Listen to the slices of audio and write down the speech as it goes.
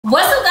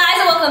What's up, guys,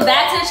 and welcome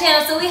back to the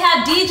channel. So we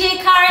have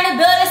DJ Car in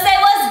the building. Say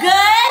what's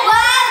good?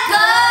 What's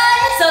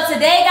good? So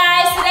today,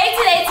 guys,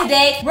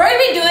 today, we're gonna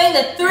be doing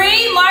the 3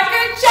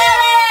 marker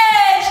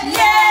challenge.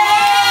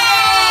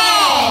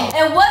 Yay!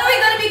 And what are we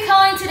gonna be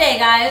calling today,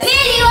 guys?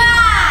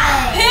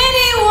 Pennywise!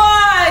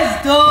 Pennywise!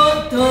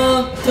 Dun,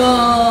 dun,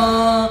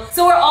 dun.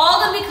 So we're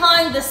all gonna be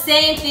calling the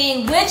same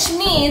thing, which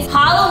means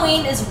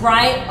Halloween is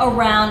right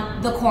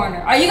around the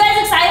corner. Are you guys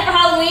excited for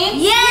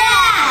Halloween?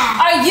 Yeah!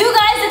 Are you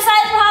guys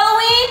excited for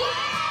Halloween?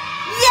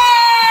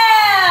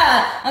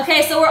 Yeah!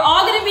 Okay, so we're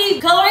all gonna be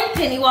coloring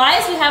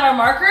Pennywise. We have our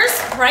markers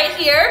right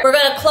here. We're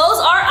gonna close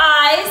our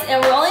eyes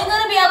and we're only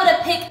gonna be able to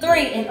pick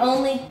 3 and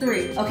only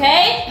 3,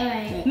 okay?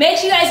 Alright. Make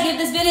sure you guys give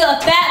this video a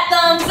fat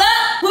thumbs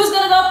up. Who's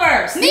gonna go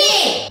first?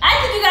 Me! I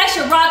think you guys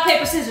should rock,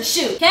 paper, scissors,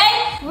 shoot,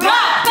 okay?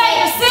 Rock,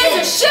 paper,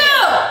 scissors,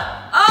 shoot!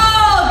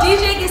 Oh,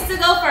 DJ gets to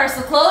go first,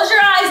 so close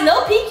your eyes,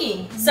 no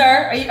peeking.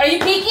 Sir, are you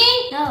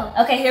peeking? No.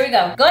 Okay, here we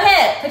go. Go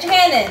ahead, put your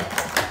hand in.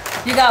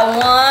 You got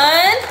 1.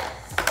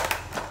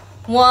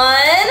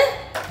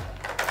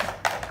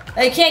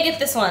 Oh, you can't get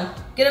this one.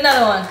 Get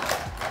another one.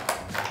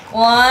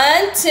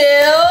 1, 2,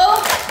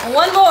 and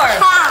 1 more.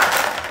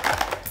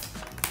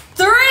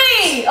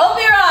 3,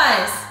 open your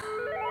eyes.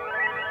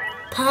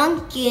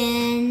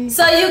 Pumpkin.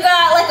 So you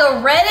got like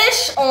a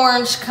reddish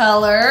orange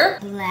color.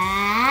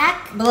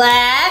 Black.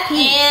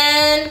 Pink.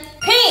 And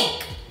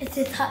pink. It's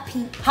a hot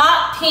pink.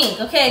 Hot pink.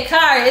 Okay,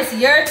 Kari, it's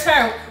your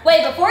turn.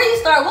 Wait, before you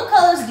start, what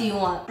colors do you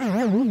want?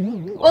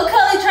 What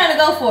color are you trying to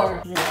go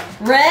for?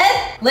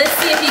 Red? Let's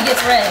see if he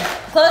gets red.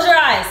 Close your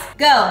eyes.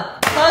 Go.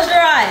 Close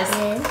your eyes.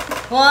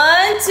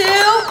 1, 2.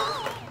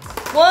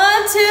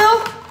 1,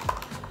 2,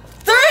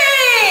 3.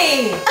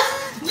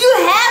 You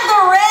have the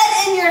red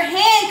in your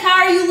hand,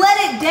 Kari. You let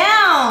it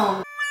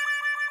down.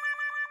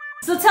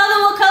 So tell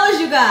them what colors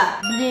you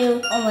got.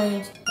 Blue,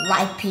 orange,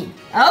 light pink.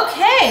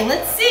 Okay,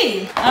 let's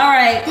see. All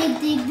right.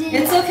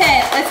 It's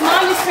okay. It's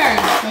Mommy's turn.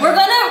 We're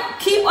gonna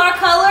keep our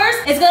colors.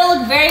 It's gonna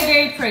look very,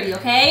 very pretty,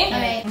 okay?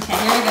 Okay. Okay,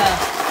 here we go.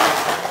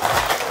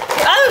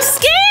 I'm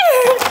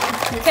scared.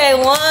 Okay,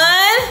 1,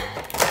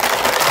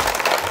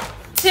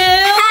 2,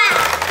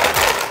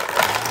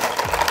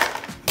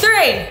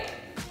 3.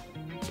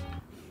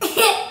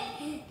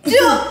 Dude,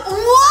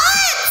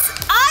 what?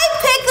 I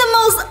picked the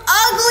most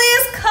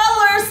ugliest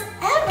colors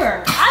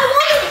ever. I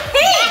wanted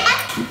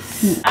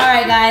pink. All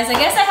right, guys, I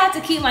guess I have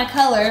to keep my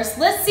colors.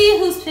 Let's see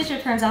whose picture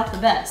turns out the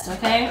best,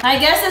 okay? I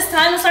guess it's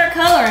time to start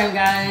coloring,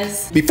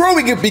 guys. Before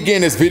we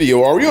begin this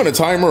video, are we on a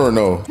timer or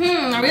no?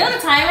 Are we on a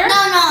timer?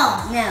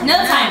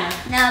 No timer.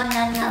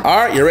 No. All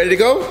right, you ready to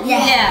go?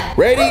 Yeah.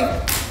 Ready,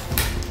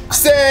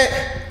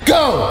 set,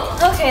 go.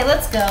 Okay,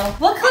 let's go.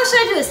 What color should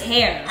I do his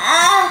hair?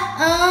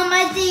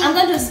 I think I'm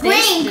gonna do his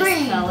face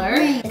this color.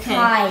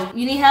 Okay.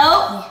 You need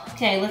help? Yeah.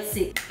 Okay, let's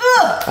see.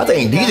 Ugh. I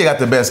think DJ got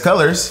the best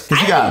colors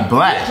because he got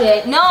black.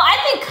 No, I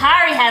think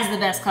Kari has the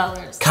best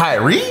colors.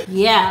 Kyrie?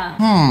 Yeah.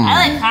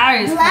 I like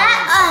Kari's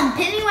black. colors.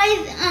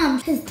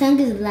 Pennywise. His tongue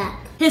is black.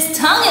 His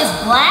tongue is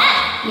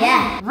black?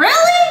 Yeah.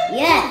 Really?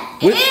 Yeah.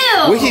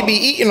 Ew. What he be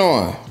eating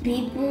on?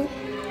 People.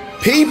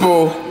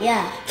 People?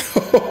 Yeah.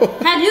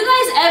 Have you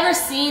guys ever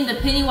seen the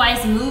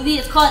Pennywise movie?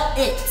 It's called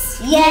It.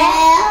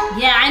 Yeah.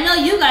 Yeah, I know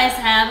you guys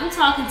have. I'm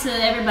talking to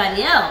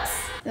everybody else.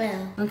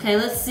 Yeah. Okay,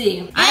 let's see.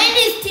 And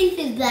his teeth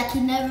is black. He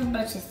never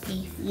brushes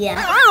teeth. Yeah.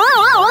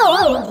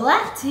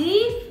 Black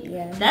teeth?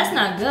 Yeah. That's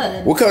not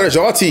good. What color is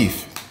your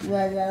teeth?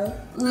 Yellow.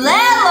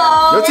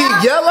 Lelo! Your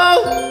teeth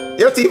yellow?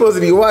 Your teeth supposed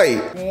to be white.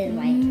 It is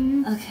white.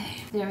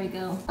 Okay, there we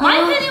go. My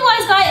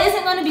Pennywise guy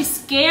isn't gonna be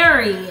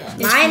scary.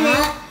 Mine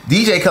is.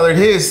 DJ colored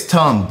his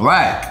tongue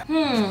black.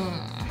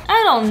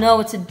 I don't know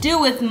what to do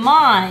with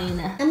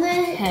mine. I'm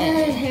gonna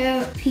color his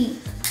hair pink.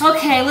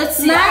 Okay, let's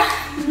see. I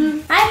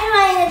think my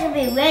hair gonna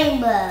be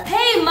rainbow.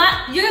 Hey,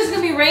 yours is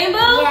gonna be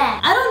rainbow? Yeah.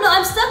 I don't know,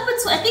 I'm stuck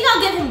between, I think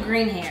I'll give him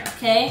green hair,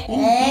 okay?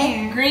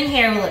 Green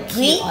hair will look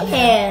cute on him.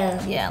 hair.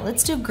 Yeah,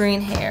 let's do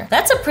green hair.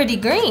 That's a pretty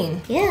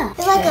green. Yeah.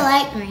 It's like a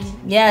light green.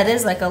 Yeah, it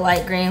is like a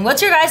light green.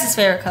 What's your guys'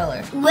 favorite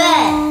color?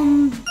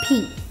 Red.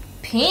 Pink.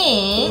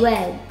 Pink?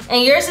 Red.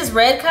 And yours is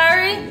red,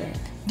 Kari? Yeah.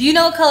 Do you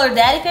know what color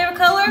Daddy's favorite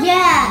color?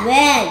 Yeah.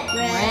 Red.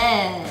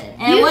 Red.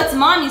 And what's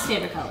Mommy's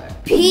favorite color?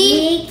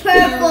 Pink,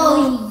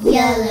 purple,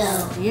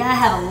 yellow. Yeah, I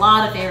have a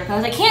lot of favorite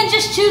colors. I can't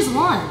just choose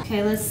one.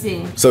 Okay, let's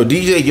see. So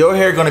DJ, your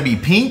hair gonna be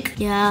pink?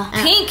 Yeah.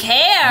 Pink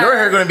hair. Your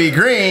hair gonna be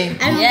green.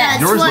 Yeah.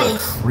 Yours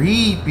look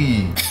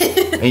creepy.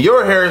 And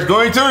your hair is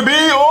going to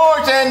be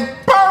orange and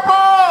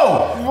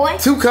purple. What?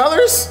 2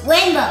 colors?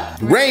 Rainbow.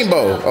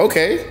 Rainbow,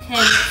 okay. Okay,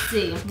 let's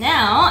see.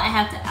 Now I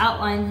have to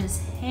outline his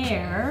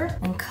hair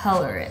and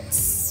color it.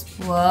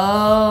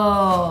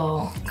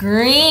 Whoa.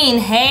 Green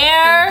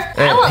hair.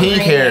 I And want pink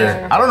green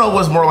hair. I don't know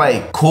what's more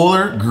like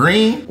cooler,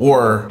 green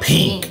or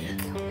pink.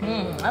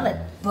 I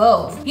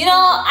both. You know,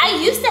 I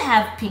used to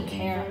have pink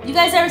hair. You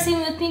guys ever seen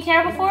me with pink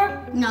hair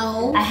before?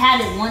 No. I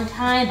had it one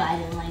time, but I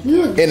didn't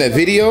like it. In a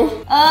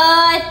video?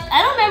 I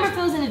don't remember if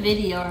it was in a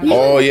video or not.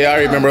 Oh yeah, I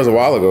remember it was a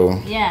while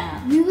ago.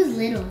 Yeah. You was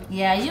little.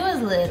 Yeah, you was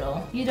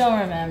little. You don't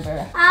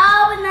remember.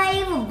 I was not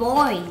even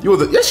born. You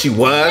was yes, she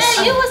was.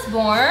 Yeah, you was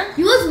born.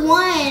 You was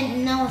 1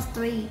 and I was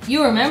 3.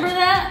 You remember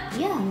that?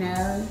 Yeah.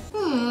 No.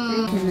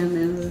 I can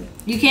remember.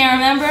 You can't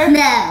remember?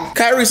 No.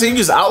 Kyrie, so you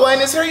just outline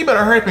this hair? You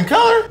better hurry up and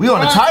color. We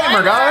on a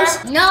timer,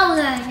 guys. No,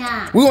 we're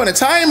not. We on a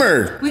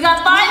timer. We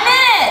got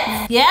 5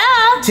 minutes.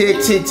 Yeah.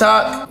 Tick, tick,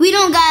 tock. We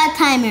don't got a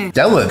timer.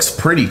 That looks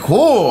pretty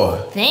cool.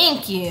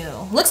 Thank you.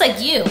 Looks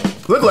like you.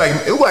 It look like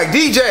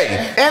DJ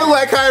and look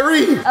like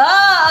Kyrie.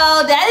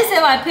 Oh, Daddy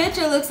said my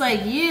picture looks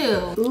like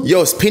you.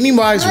 Yo, is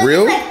Pennywise Looks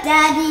real? like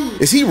Daddy.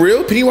 Is he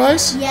real,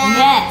 Pennywise? Yeah.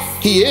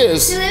 Yes. He He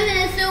is. lives in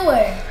a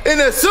sewer. In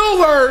the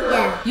sewer.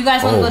 Yeah. You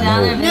guys want to Oh, go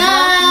down no. there and visit?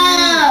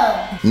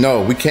 No.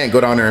 No, we can't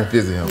go down there and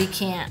visit him. We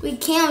can't. We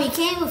can't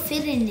even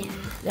fit in there.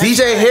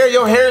 DJ hair,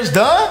 your hair is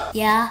done?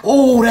 Yeah.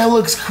 Oh, that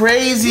looks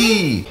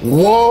crazy.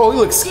 Whoa, he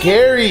looks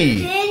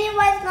scary.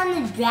 Pennywise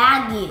gonna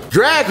drag you.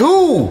 Drag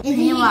who?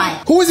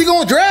 Pennywise. Who is he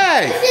gonna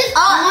drag? This is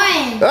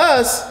orange.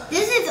 Us?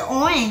 This is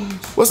orange.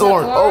 What's the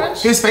orange? orange?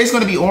 Oh, his face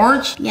gonna be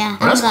orange? Yeah.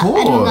 Oh, that's I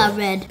cool. don't got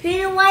red.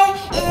 Pennywise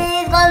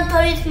is gonna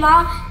turn it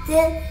small.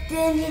 Then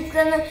he's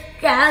gonna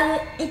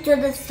drag it into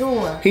the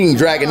sewer. He ain't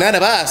dragging none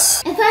of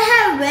us. If I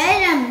have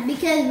red,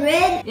 because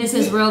red. Is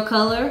his real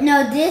color?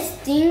 No, this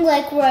thing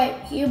like right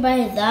here by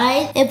his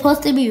eyes, it's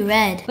supposed to be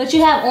red. But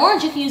you have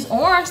orange. You can use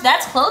orange.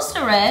 That's close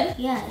to red.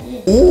 Yeah,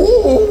 it is.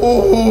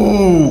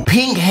 Ooh,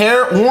 pink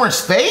hair, orange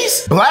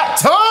face, black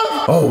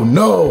tongue? Oh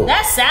no.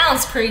 That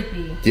sounds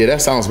creepy. Yeah,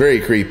 that sounds very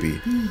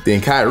creepy.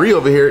 Then Kyrie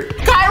over here.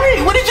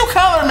 Kyrie, what did you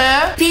color,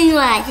 man?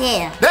 Pennywise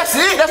hair. That's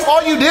it? That's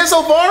all you did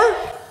so far?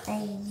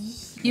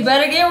 You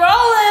better get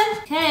rolling.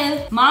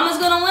 Okay, Mama's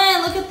gonna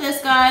win. Look at this,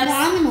 guys.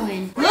 I'm gonna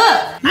win. Look,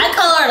 I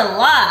colored a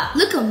lot.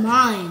 Look at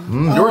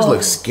mine. Yours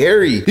looks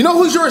scary. You know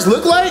who yours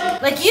look like?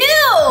 Like you.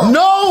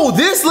 No,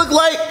 this look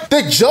like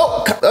the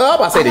Joker. I'm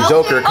about to say the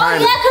Joker, Oh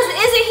kind yeah, of. cause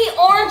isn't he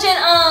orange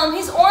and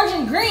he's orange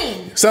and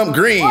green Some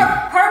green. or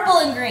purple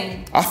and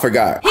green? I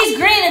forgot. He's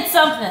green and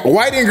something.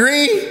 White and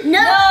green?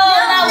 No,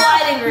 not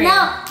white and green.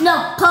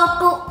 No,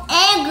 purple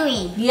and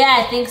green.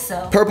 Yeah, I think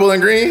so. Purple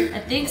and green? I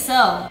think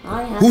so.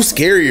 Who's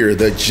scarier,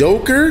 the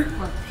Joker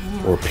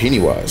Or or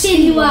Pennywise?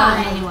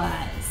 Pennywise.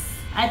 Pennywise.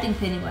 I think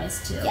Pennywise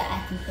too. Yeah,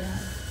 I think so.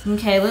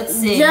 Okay, let's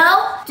see.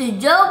 The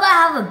Joker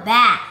have a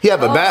bat. He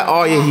have a bat?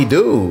 Oh yeah, he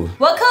do.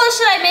 What color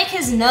should I make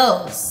his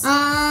nose?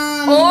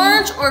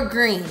 Orange or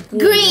green?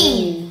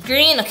 Green.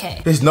 Green,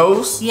 okay. His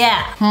nose?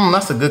 Yeah.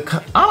 That's a good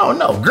I don't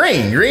know.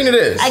 Green it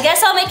is. I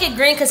guess I'll make it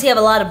green because he have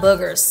a lot of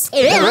boogers.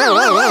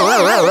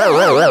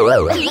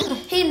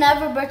 He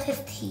never brushed his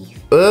teeth.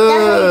 That's why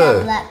he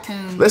got black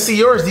tongue. Let's see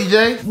yours,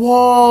 DJ.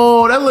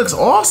 Whoa, that looks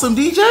awesome,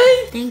 DJ.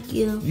 Thank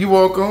you. You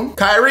welcome.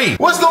 Kyrie,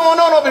 what's going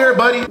on over here,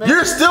 buddy?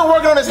 You're still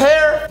working on his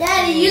hair?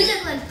 Daddy, you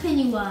look like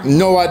Pennywise.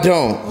 No, I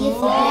don't. Yes,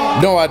 you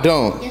No, I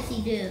don't. do. Yes,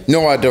 you do.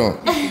 No, I don't.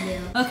 Yes, you do.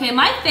 Okay,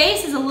 my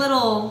face is a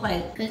little,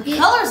 like, the Cookie?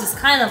 colors is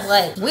kind of,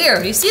 like,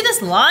 weird. You see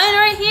this line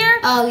right here?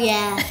 Oh,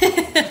 yeah.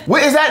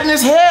 What is that in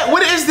his head?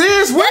 What is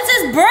this? What? That's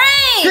his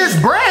brain! His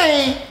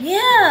brain?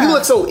 Yeah. He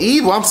looks so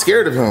evil. I'm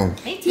scared of him.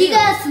 Me too. He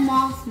got a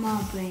small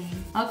brain.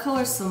 I'll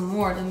color some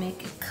more to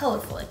make it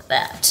colorful like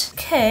that.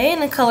 Okay,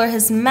 and then color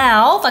his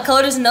mouth. I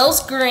colored his nose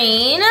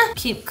green.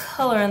 Keep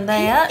coloring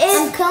that.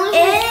 It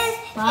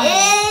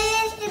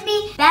should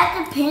be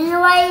back to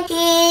Pennywise.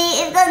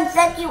 He is gonna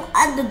set you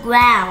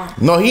underground.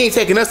 No, he ain't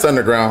taking us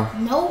underground.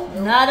 Nope.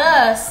 Not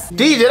us.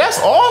 DJ, that's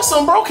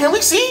awesome, bro. Can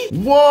we see?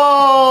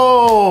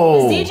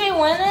 Whoa. Is DJ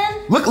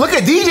winning? Look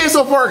at DJ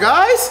so far,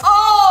 guys.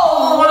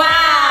 Oh,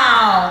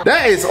 wow.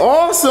 That is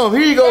awesome.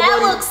 Here you go, That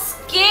buddy. looks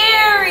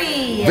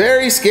scary.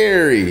 Very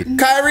scary.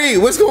 Kyrie,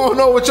 what's going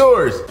on with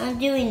yours? I'm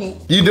doing it.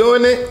 You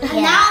doing it?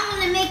 And now I'm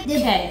gonna make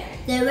the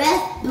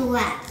rest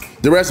black.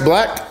 The rest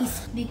black?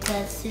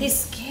 Because He's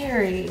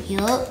scary.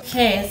 yup.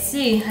 Okay, let's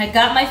see. I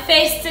got my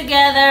face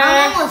together.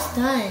 I'm almost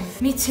done.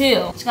 Me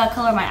too. Just gotta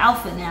color my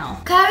outfit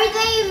now. Kyrie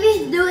didn't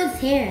even do his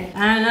hair.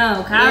 I don't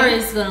know.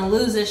 Kyrie's gonna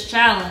lose this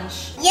challenge.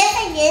 Yes,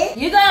 I did.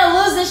 You're gonna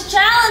lose this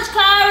challenge,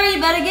 Kyrie.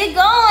 You better get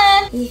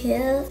going. He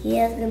has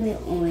gonna be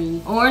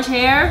orange. Orange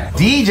hair.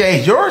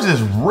 DJ, yours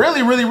is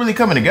really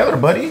coming together,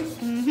 buddy.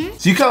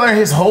 So you coloring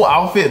his whole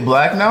outfit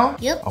black now?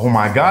 Yep. Oh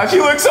my gosh,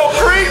 you look so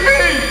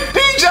creepy.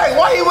 DJ,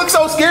 why he look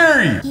so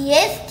scary? He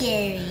is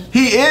scary.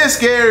 He is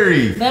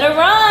scary. Better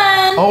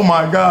run. Oh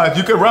my God,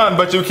 you can run,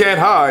 but you can't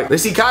hide.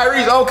 Let's see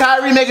Kyrie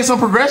making some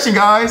progression,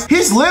 guys.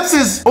 His lips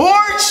is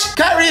orange.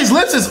 Kyrie, his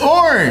lips is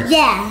orange.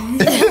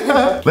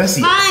 Yeah. Let's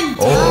see. I'm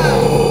done.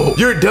 Oh,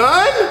 you're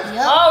done?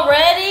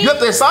 Already? You have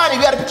to sign it.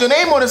 You gotta put your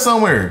name on it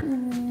somewhere.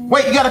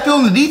 Wait, you gotta fill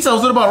in the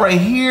details. What about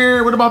right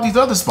here? What about these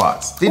other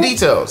spots? The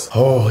details.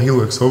 Oh, he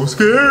looks so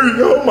scary.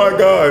 Oh my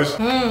gosh.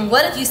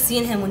 What if you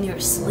seen him when you were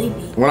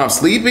sleeping? When I'm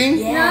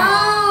sleeping?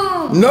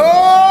 No.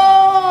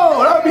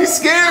 No! That'd be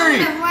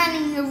scary. I'm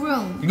running the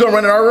room. You gonna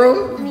run in our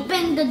room?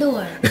 Open the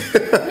door.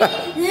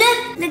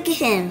 Look at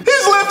him.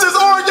 His lips is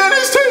orange and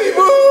his teeth.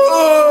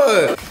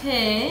 Ugh.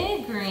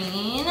 Okay,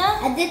 green.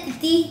 I did the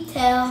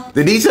detail.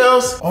 The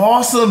details?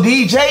 Awesome,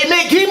 DJ.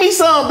 Nick, give me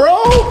some,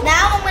 bro.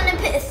 Now I'm gonna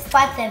put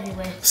spots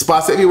everywhere.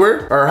 Spots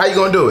everywhere? Or how you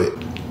gonna do it?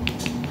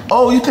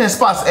 Oh, you putting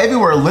spots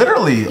everywhere,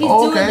 literally. He's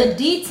Oh, doing okay. the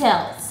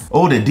details.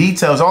 Oh, the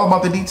details. All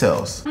about the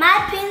details.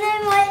 My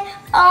peanut was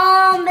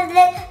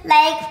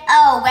like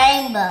a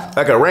rainbow.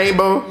 Like a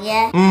rainbow?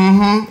 Yeah.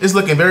 Mm-hmm. It's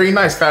looking very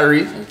nice,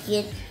 Kyrie. Thank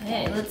you.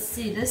 Okay, let's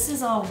see. This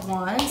is all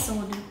one, so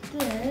we'll do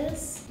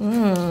this.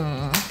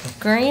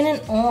 Green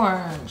and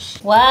orange.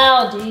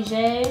 Wow,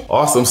 DJ.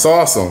 Awesome,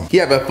 awesome. He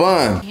having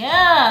fun.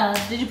 Yeah.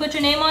 Did you put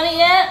your name on it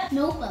yet?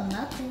 Nope, I'm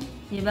nothing.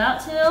 You about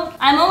to?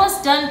 I'm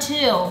almost done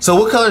too. So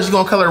what colors you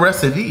gonna color the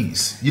rest of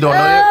these? You don't know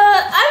yet?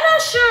 I'm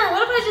not sure.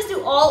 What if I just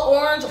do all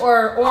orange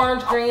or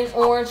orange, green,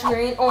 orange,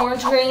 green,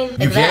 orange, green?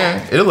 You Like can.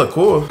 that? It'll look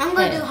cool. I'm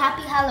gonna do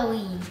Happy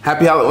Halloween.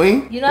 Happy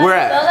Halloween? You know how Where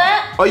to at? spell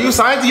that? Oh, you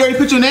signed? You already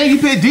put your name? You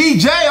put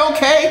DJ,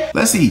 okay.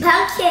 Let's see.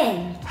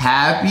 Pumpkin.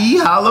 Happy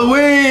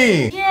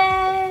Halloween.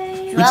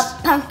 Yay.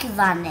 Drop pumpkins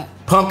on it.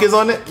 Pumpkins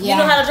on it? You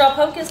know how to draw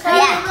pumpkins, Kyle?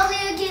 Yeah.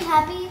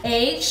 Happy.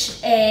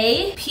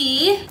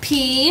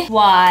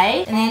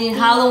 H-A-P-P-Y. And then you need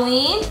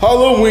Halloween.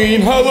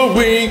 Halloween,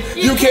 Halloween,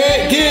 you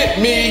can't get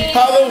me.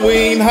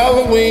 Halloween,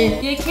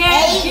 Halloween. You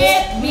can't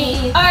get me.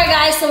 All right,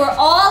 guys, so we're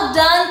all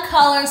done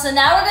coloring. So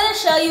now we're gonna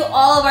show you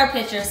all of our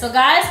pictures. So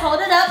guys, hold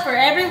it up for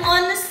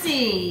everyone to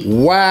see.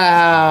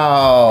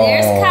 Wow.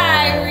 There's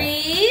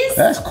Kyrie's.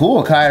 That's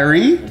cool,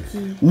 Kyrie.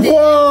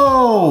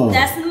 Whoa.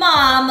 That's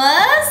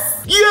Mama's.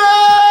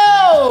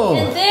 Yo.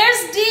 And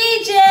there's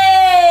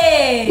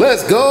DJ.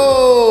 Let's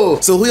go.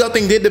 So who y'all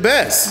think did the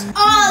best?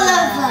 All of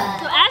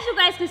us. So as you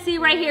guys can see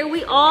right here,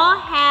 we all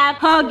have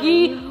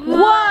Huggy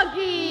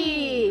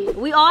Wuggy.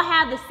 We all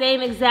have the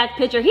same exact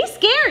picture. He's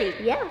scary.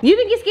 Yeah. You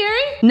think he's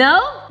scary?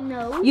 No?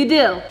 No. You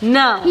do?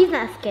 No. He's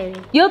not scary.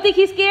 You don't think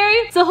he's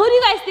scary? So who do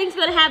you guys think's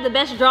gonna have the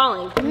best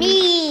drawing?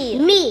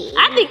 Me.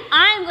 I think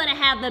I'm gonna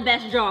have the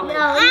best drawing. No,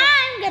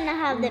 I'm gonna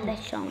have the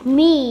best song.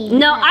 Me.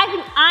 No, I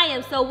think I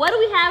am. So what do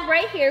we have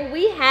right here?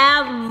 We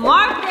have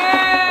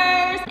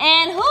markers.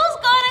 And who's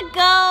gonna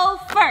go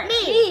first?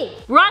 Me.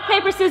 Rock,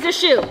 paper, scissors,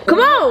 shoot. Come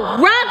on.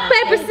 Rock,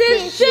 paper,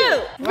 scissors,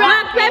 shoot.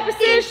 Rock, paper,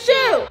 scissors,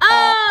 shoot.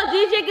 Oh,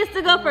 DJ gets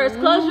to go first.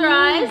 Close your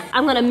eyes.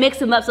 I'm gonna mix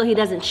him up so he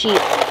doesn't cheat.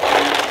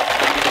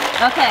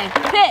 Okay,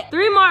 pick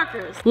 3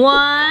 markers.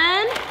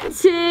 1, 2,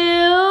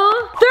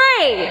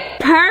 3.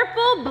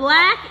 Purple,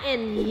 black,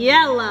 and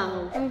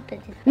yellow.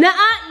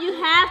 Nuh-uh, you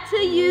have to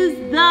use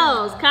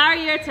those.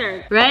 Kyrie, your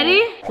turn.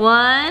 Ready?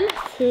 1,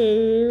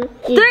 2,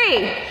 3.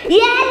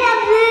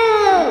 Yellow,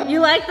 blue. You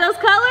like those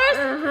colors?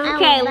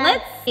 Okay,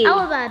 let's see. I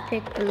was about to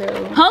pick blue.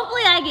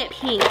 Hopefully I get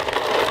pink.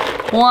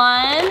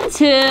 1,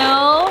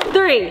 2,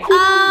 3.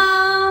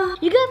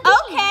 You got pink.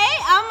 Okay,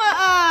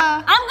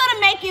 I'm gonna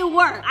make it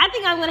work. I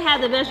think I'm gonna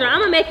have the best drawing. I'm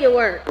gonna make it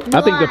work.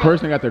 I think the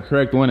person that got the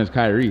correct one is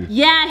Kyrie.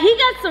 Yeah, he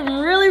got some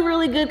really,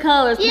 really good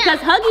colors because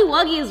Huggy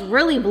Wuggy is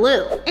really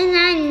blue. And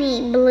I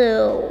need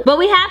blue. But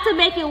we have to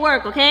make it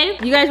work, okay?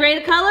 You guys ready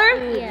to color?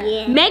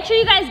 Yeah. Make sure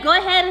you guys go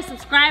ahead and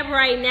subscribe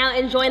right now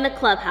and join the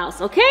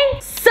Clubhouse, okay?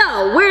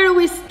 So, where do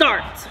we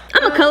start?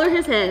 I'm gonna color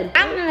his head.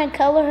 I'm gonna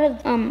color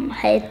his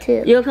head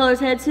too. You gonna color his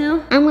head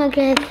too? I'm gonna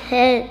color his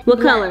head.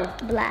 What color?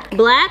 Black.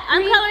 Black?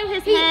 I'm coloring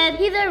his head.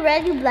 He's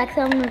already black,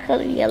 so I'm gonna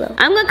color yellow.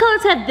 I'm gonna color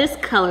his head this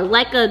color,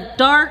 like a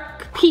dark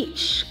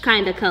peach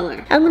kind of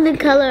color. I'm gonna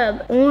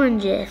color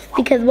oranges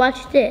because watch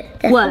this.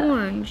 That's What?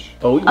 orange.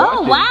 Oh, we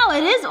Oh watching. wow,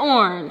 it is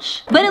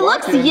orange. But it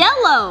looks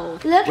yellow.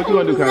 Look, What you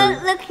gonna do, Kyrie?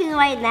 looking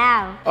right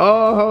now.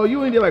 Oh, you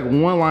only did like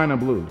 1 line of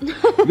blue.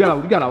 You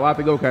got a lot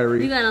to go, You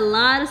Kyrie. got a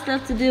lot of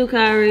stuff to do,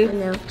 Kyrie.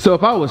 So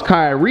if I was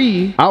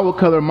Kyrie, I would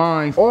color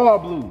mine all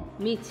blue.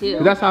 Me too.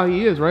 'Cause that's how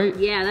he is, right?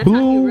 Yeah, that's how he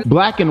blue, really-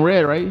 black, and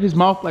red, right? His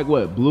mouth like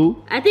what? Blue?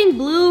 I think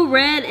blue,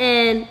 red,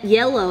 and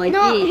yellow, I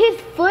No, think. his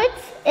foot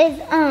is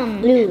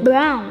blue.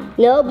 Brown.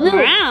 No blue.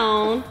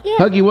 Brown? Yeah.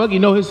 Huggy Wuggy,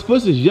 no, his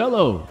foot is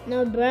yellow.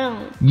 No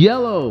brown.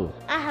 Yellow.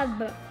 I have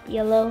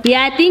yellow.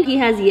 Yeah, I think he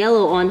has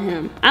yellow on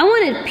him. I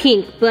wanted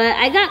pink, but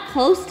I got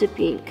close to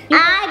pink.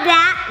 I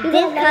got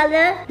this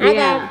color. I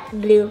Yeah.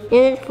 got blue.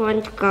 And it's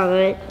orange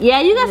color.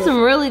 Yeah, you got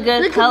some really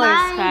good Look colors,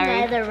 at mine.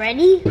 Kyrie. Guys, are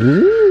ready?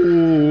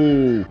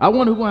 Ooh. I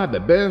wonder who's gonna have the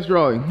best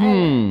drawing.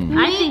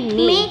 I think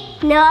me.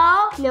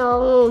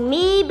 No,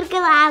 me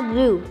because I have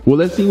blue. Well,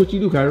 let's see what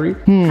you do, Kyrie.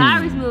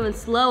 Kyrie's moving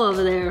slow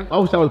over there. I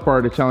wish that was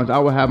part of the challenge. I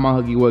would have my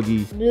Huggy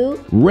Wuggy Blue.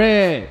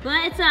 red. But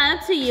it's not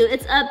up to you.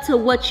 It's up to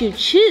what you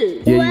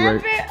choose. Yeah, you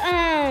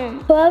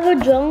right. Whoever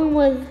drawing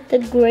was the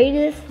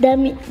greatest, that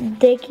means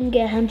they can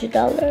get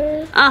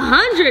 $100.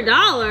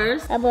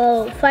 $100?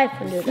 About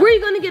 500. Where are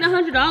you gonna get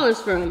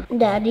 $100 from?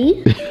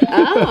 Daddy.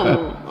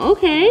 Oh,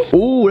 okay.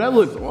 Ooh, that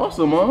looks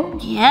awesome, huh?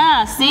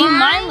 Yeah, see,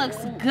 mine looks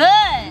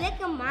good.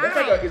 Look at mine. That's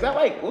like a, is that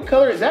like, what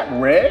color is that?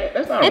 Red?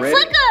 That's not red. It's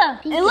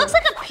like it looks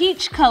like a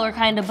peach color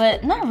kind of,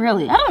 but not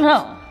really. I don't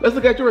know. Let's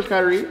look at yours,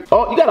 Kyrie.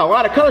 Oh, you got a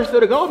lot of colors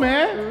still to go,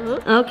 man.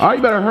 Okay. All right,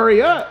 you better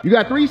hurry up. You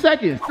got 3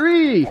 seconds.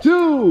 3,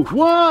 2,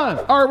 1.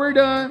 All right, we're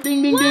done.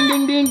 Ding, ding, ding,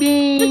 ding, ding,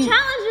 ding. The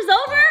challenge is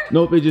over?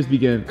 Nope, it just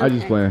began. I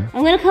just playing.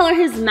 I'm gonna color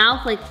his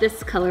mouth like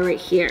this color right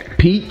here.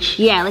 Peach?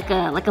 Yeah, like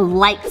a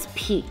light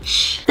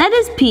peach. That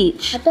is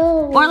peach.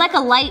 Or like a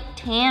light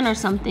tan or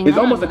something. It's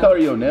almost the color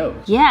of your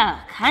nails. Yeah,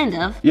 kind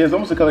of. Yeah, it's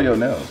almost the color of your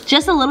nails.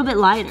 Just a little bit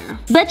lighter.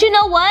 But you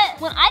know what?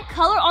 When I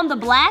color on the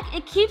black,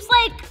 it keeps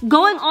like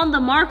going on the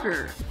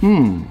marker.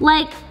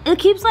 Like, it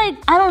keeps like,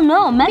 I don't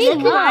know,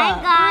 messing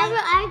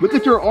up. Look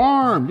at your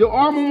arm. Your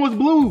arm one was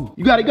blue.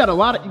 You got a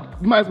lot of,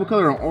 you might as well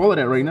color on all of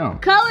that right now.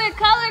 Color,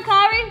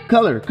 Kari.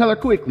 Color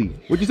quickly.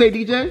 What'd you say,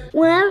 DJ?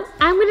 Well,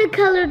 I'm gonna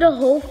color the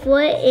whole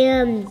foot,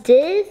 and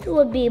this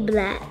would be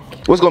black.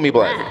 What's gonna be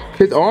black?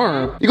 His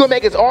arm. You gonna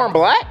make his arm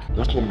black?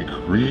 That's gonna be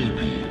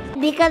creepy.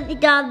 Because it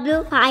got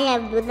blue, I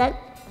have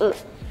blue.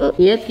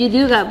 Yep, you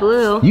do got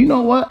blue. You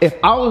know what? If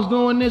I was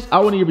doing this, I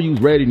wouldn't even use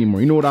red anymore.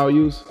 You know what I'll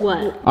use?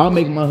 What? I'll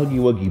make my Huggy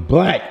Wuggy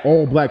black.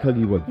 All black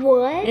Huggy Wuggy.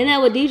 What? Isn't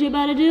that what DJ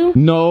about to do?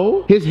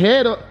 No. His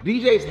head,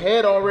 DJ's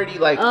head already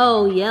like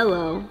Oh,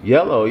 yellow.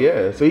 yellow,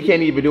 yeah. So he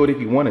can't even do it if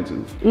he wanted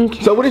to.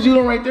 Okay. So what is you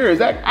doing right there? Is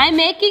that I'm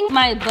making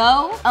my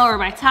bow or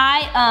my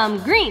tie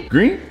green.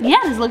 green? Yeah,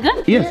 does it look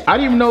good? Yes. I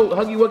didn't even know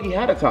Huggy Wuggy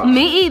had a top.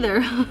 Me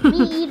either.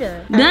 Me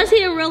either. Does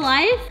he in real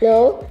life?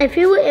 No. If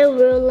you were in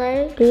real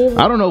life,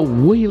 I don't know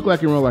what he look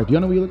like in real life. Do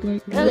y'all know what he look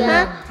like?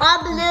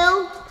 all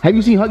blue. Have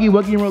you seen Huggy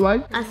Wuggy in real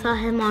life? I saw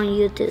him on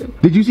YouTube.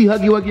 Did you see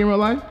Huggy Wuggy in real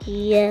life?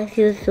 Yes,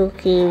 he was so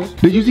cute.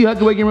 Did you see Huggy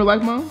Wuggy in real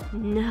life, Mom?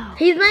 No.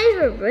 He's not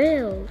even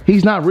real.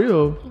 He's not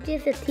real.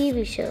 He's just a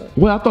TV show.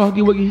 Well, I thought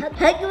Huggy Wuggy,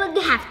 Huggy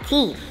Wuggy have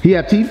teeth. he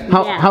have teeth?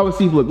 How Yeah. how his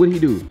teeth look? What did he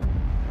do?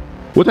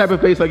 What type of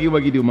face Huggy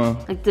Wuggy do, Mom?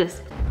 Like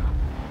this.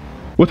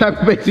 What type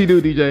of face he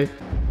do, DJ?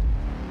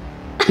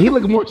 He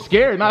look more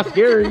scared, not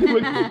scary. He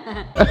look-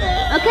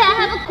 Okay, I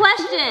have a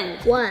question.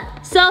 What?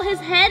 So his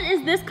head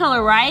is this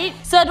color, right?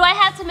 So do I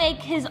have to make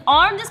his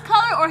arm this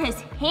color or his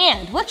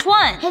hand? Which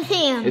one? His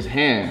hand. His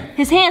hand.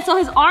 His hand, so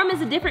his arm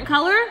is a different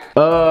color?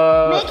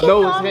 Make his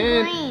no, arm his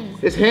hand. green.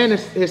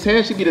 His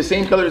hand should be the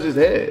same color as his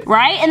head.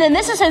 Right? And then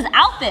this is his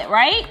outfit,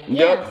 right?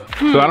 Yep.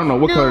 So I don't know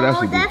what color that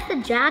should be. that's the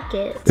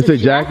jacket. It's a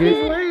He's jacket?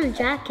 wearing a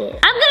jacket.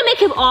 I'm gonna make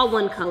him all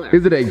one color.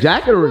 Is it a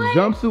jacket or a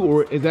jumpsuit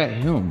or is that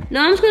him?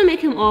 No, I'm just gonna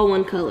make him all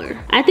one color.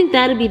 I think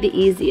that'd be the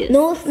easiest.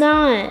 No, it's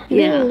not. You're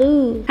Yeah. gonna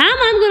lose. How am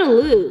I gonna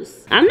lose?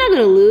 I'm not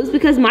gonna lose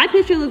because my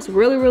picture looks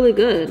really, really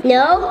good.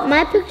 No,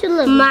 my picture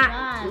looks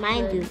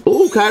mine do.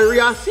 Oh, Kyrie,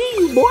 I see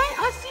you, boy.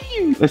 I see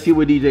you. Let's see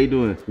what DJ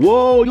doing.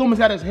 Whoa, you almost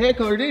got his head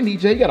colored in,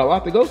 DJ. You got a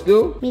lot to go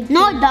still.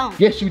 No, I don't.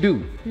 Yes, you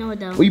do. No, I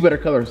don't. Well, you better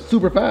color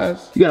super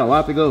fast. You got a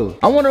lot to go.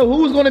 I wonder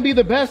who's gonna be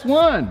the best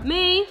one.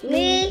 Me?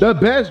 Me. The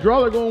best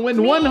drawer gonna win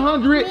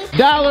 $100.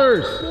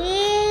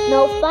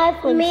 No,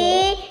 500.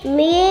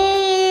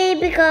 Me,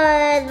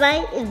 because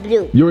mine is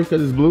blue. Yours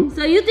because it's blue?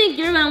 So you think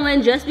you're gonna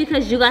win just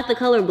because you got the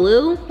color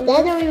blue?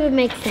 That don't even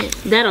make sense.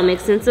 That don't make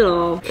sense at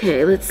all.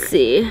 Okay, let's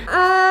see.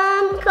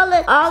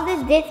 Color all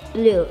this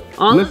blue.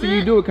 All Let's of see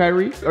you it? do it,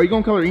 Kyrie. Are you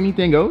gonna color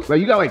anything else?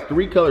 Like you got like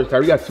 3 colors,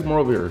 Kyrie. You got 2 more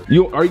over here.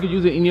 Are you gonna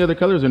use any other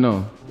colors or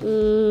no?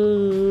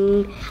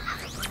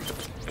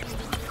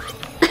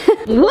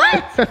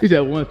 What? He said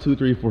 1, 2,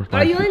 3, 4, 5.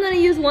 Are you only gonna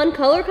use one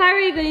color, Kyrie, or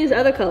are you gonna use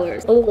other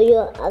colors? I'm going to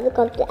use other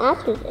color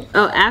after this.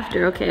 Oh,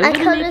 after, okay. I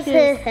colored his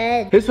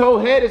head. His whole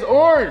head is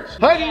orange.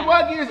 Huggy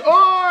Wuggy is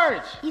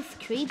orange. He's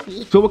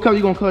creepy. So what color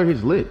you gonna color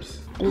his lips?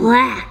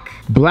 Black.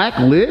 Black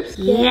lips?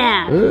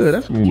 Yeah. Ugh,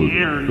 that's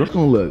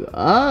gonna look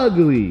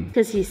ugly.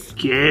 Because he's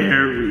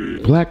scary.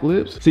 Black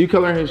lips. So you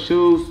coloring his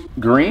shoes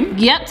green?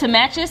 Yep, to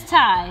match his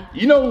tie.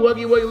 You know what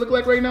Huggy Wuggy look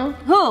like right now?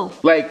 Who?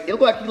 Like it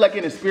look like he's like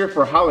in the spirit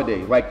for holiday,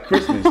 like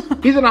Christmas.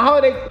 He's in a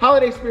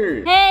holiday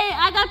spirit. Hey,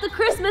 I got the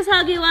Christmas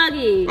Huggy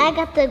Wuggy. I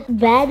got the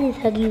baddest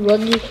Huggy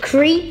Wuggy.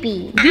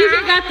 Creepy.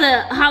 DJ got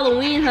the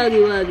Halloween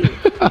Huggy Wuggy.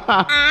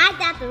 I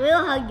got the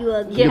real Huggy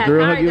Wuggy. Yeah, the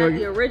real Kyrie Huggy got Wuggy?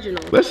 the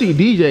original. Let's see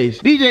DJs.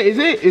 DJ,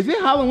 is it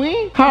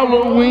Halloween?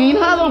 Halloween.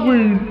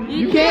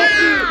 You can't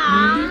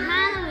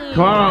Halloween.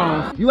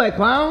 clowns. You like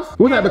clowns?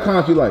 What type of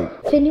clowns you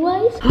like?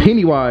 Pennywise?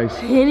 Pennywise.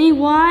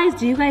 Pennywise,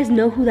 do you guys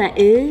know who that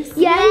is?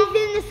 Yeah, he's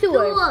in the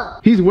sewer.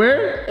 He's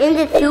where? In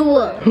the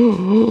sewer.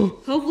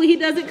 Hopefully he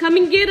doesn't come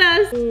and get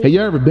us. Hey,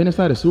 you ever been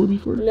inside a sewer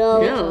before?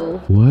 No. No.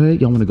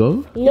 What? Y'all wanna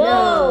go?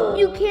 No.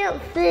 You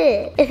can't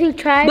fit. If you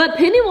try. But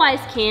Pennywise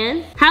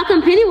can. How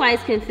come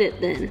Pennywise can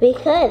fit then?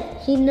 Because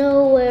he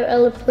knows where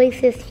other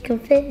places he can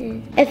fit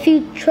in. If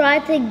you try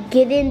to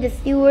get in the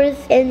sewers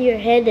and your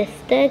head is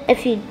stuck,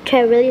 if you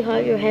try really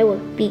hard, your head will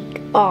be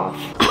off.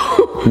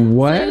 You're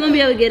What? gonna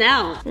be able to get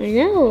out. I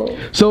know.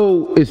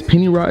 So is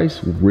Pennywise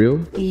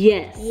real?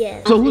 Yes.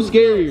 Yes. So who's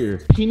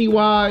scarier?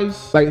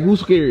 Pennywise? Like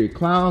who's scarier?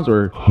 Clowns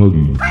or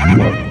Huggy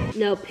Wuggy?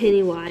 No,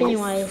 Pennywise.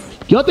 Pennywise.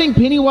 Y'all think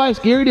Pennywise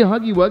scarier than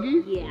Huggy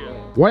Wuggy? Yeah.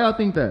 Why y'all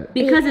think that?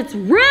 Because it's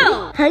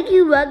real.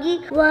 Huggy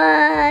Wuggy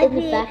was in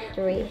the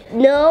factory.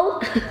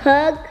 No,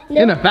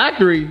 In a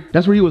factory?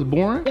 That's where he was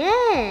born?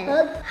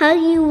 Yeah.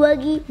 Huggy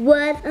Wuggy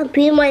was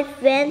pretty much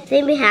friends.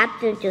 Same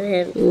happened to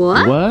him.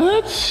 What?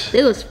 What?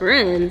 They was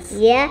friends.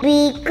 Yeah,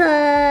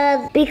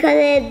 because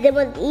they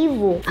was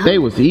evil. They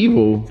was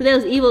evil. So they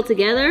was evil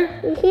together?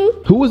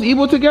 Who was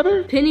evil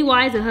together?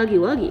 Pennywise and Huggy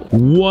Wuggy.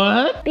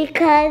 What?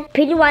 Because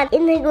Pennywise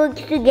and they go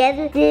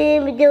together, they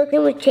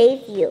will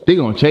chase you. They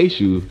gonna chase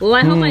you. Well,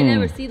 I hope I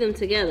never see them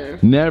together.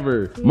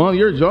 Never. Mom,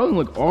 your drawing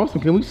look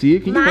awesome. Can we see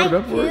it? Can you hold it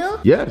up for us?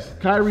 Yes.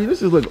 Kyrie,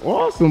 this is look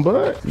awesome,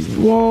 bud.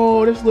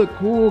 Whoa, this look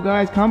cool,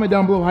 guys. Comment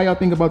down below how y'all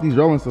think about these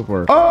drawings so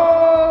far.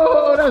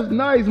 Oh, that's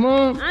nice,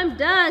 Mom. I'm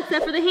done,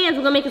 except for the hands.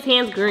 We're gonna make his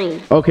hands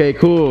green. Okay,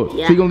 cool.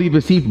 Yeah. So you gonna leave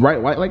his teeth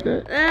bright white like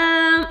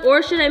that?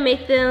 Or should I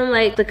make them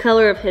like the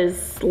color of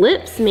his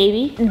lips,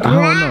 maybe? I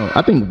don't know.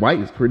 I think white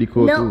is pretty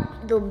cool too.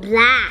 The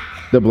black.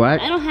 The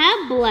black? I don't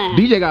have black.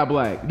 DJ got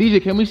black.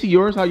 DJ, can we see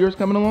yours? How yours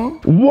coming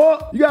along?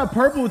 What? You got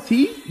purple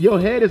teeth?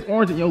 Your head is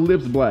orange and your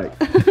lips black.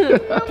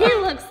 He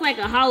looks like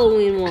a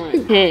Halloween one.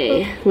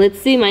 Okay, let's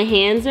see. My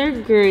hands are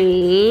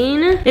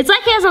green. It's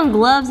like he has on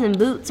gloves and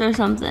boots or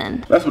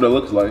something. That's what it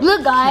looks like.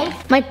 Look, guys,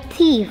 my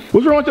teeth.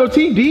 What's wrong with your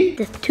teeth, D?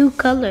 There's 2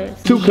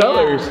 colors. 2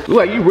 colors. Look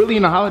like you really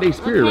in the holiday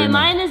spirit Okay, right now.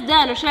 mine is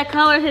done. Or should I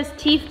color his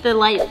teeth the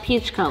light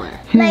peach color?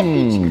 Light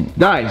peach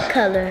Guys,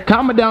 color.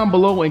 comment down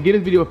below and give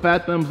this video a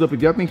fat thumbs up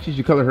if y'all think she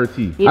should color her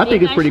teeth. You I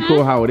think it's I pretty should?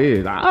 cool how it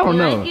is. I don't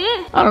You know. like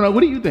it? I don't know.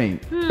 What do you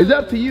think? It's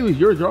up to you. It's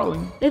your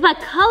drawing. If I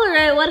color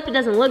it, what if it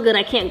doesn't look good?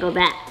 I can't go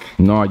back.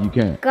 No, you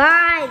can't.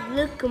 Guys,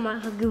 look at my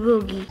Huggy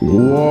Wuggy.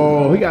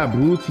 Whoa, he got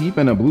blue teeth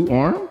and a blue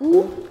arm?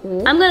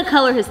 I'm gonna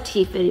color his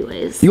teeth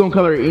anyways. You gonna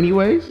color it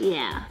anyways?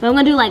 Yeah, but I'm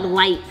gonna do like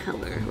light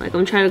color. Like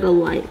I'm trying to go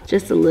light,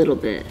 just a little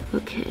bit.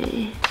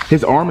 Okay.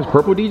 His arm is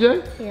purple,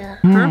 DJ? Yeah.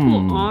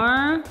 Purple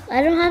arm.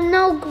 I don't have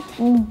no,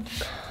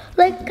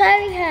 like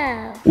Kyrie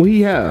have. What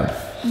he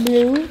have?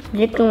 Blue.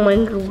 Look at my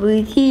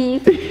blue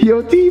teeth.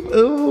 Your teeth,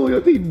 oh,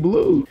 your teeth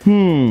blue.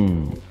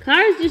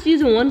 Kari's just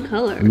using one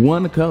color.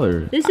 One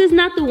color. This is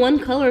not the one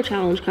color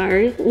challenge,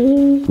 Kari.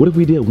 What if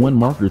we did one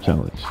marker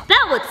challenge?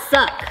 That would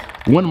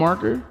suck. One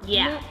marker?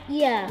 Yeah.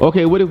 Yeah.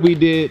 Okay, what if we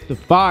did the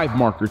 5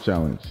 marker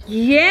challenge?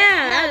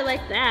 Yeah, I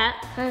like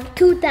that.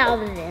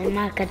 2000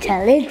 marker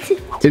challenge.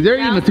 Is there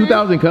even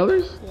 2,000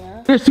 colors?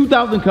 Yeah. There's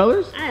 2,000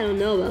 colors? I don't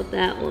know about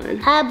that one.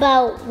 How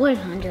about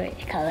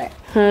 100 color?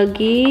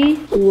 Huggy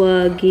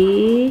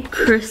Wuggy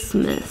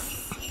Christmas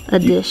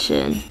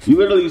edition. You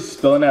literally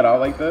spelling that out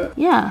like that?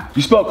 Yeah.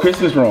 You spelled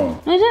Christmas wrong.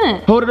 I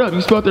didn't. Hold it up,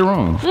 you spelled it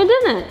wrong. I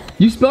didn't.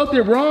 You spelled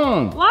it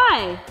wrong.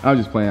 Why? I was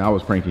just playing, I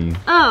was pranking you.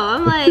 Oh,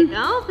 I'm like, I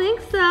don't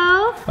think so.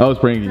 I was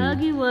pranking you.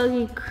 Huggy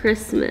Wuggy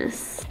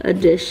Christmas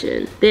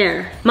edition.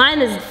 There.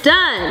 Mine is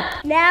done.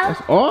 Now,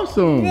 That's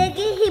awesome. look at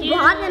his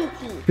bottom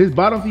teeth. His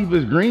bottom teeth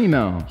is green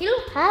now. You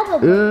don't have a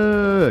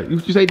bottom.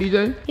 What you say,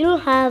 DJ? You don't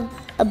have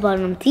a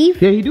bottom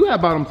teeth. Yeah, he do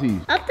have bottom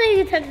teeth. I thought you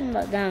were talking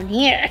about down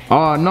here.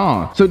 Oh,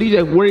 no. So,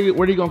 DJ, where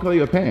are you gonna color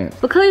your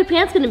pants? What color your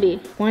pants gonna be?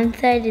 One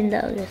side and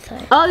the other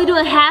side. Oh, you do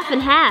it half and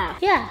half.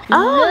 Yeah.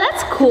 Oh,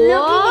 that's cool.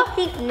 Look at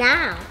his teeth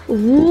now.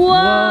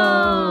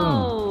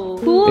 Whoa.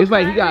 Cool. It's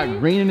like he got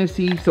green in his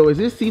teeth. So is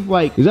this teeth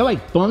like, is that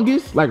like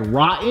fungus? Like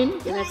rotten?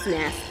 Yeah, that's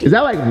nasty. Is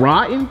that like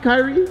rotten,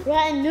 Kyrie?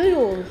 Rotten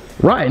noodles.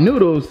 Rotten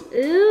noodles.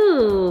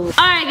 Ooh.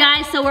 All right,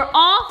 guys, so we're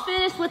all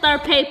finished with our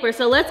paper.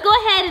 So let's go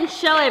ahead and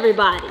show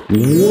everybody.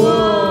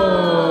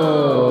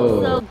 Whoa.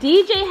 So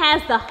DJ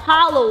has the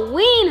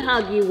Halloween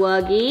Huggy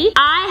Wuggy.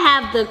 I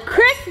have the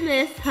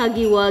Christmas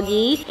Huggy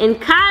Wuggy. And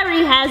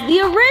Kyrie has the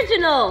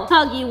original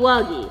Huggy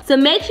Wuggy. So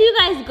make sure you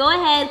guys go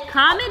ahead,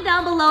 comment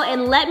down below,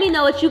 and let me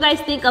know what you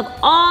guys think of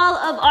all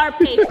of our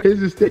papers. It's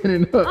just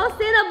standing up. Oh,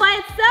 stand up by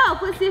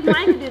itself. Let's see if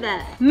mine can do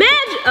that.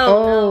 Magic.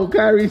 Oh,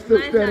 Kyrie's still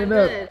Mine's standing not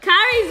up. good.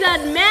 Kyrie's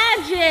done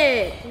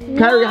magic.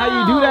 Kyrie, how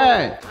you do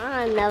that? I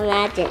don't know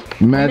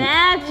magic.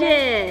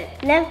 Magic.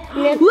 No.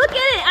 Look at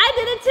it. I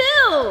did it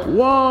too.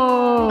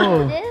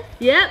 Whoa. This?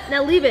 Yep.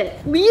 Now leave it.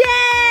 Yay!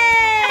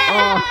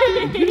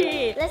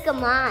 Look at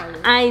mine.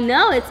 I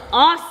know. It's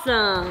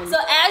awesome. So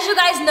as you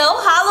guys know,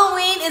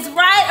 Halloween is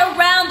right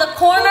around the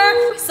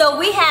corner. So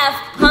we have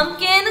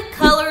pumpkin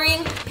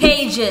coloring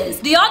pages.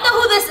 Do y'all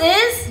know who this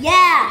is?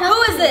 Yeah.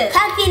 Who is this?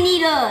 Pumpkin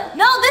eater.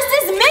 No, this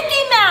is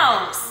Mickey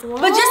Mouse.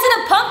 What? But just in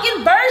a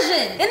pumpkin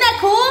version. Isn't that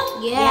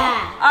cool?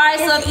 Yeah. All right,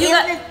 so if you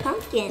guys...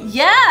 pumpkin.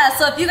 Yeah,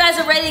 so if you guys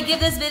are ready to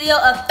give this video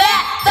a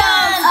fat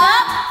thumbs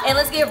up, and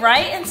let's get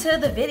right into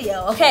the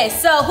video. Okay,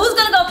 so who's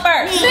gonna go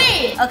first?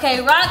 Me. Okay,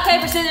 rock,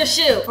 paper, scissors,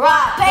 shoot.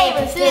 Rock,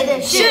 paper,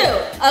 scissors,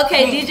 Shoot.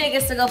 Okay, DJ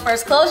gets to go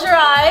first. Close your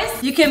eyes.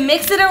 You can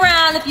mix it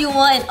around if you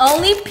want and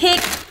only pick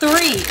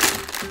 3.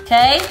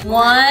 Okay,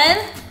 1,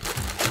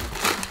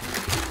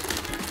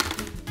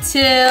 2,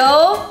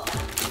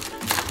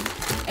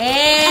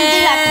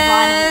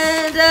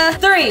 and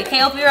 3.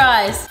 Okay, open your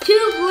eyes.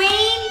 2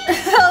 green,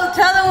 So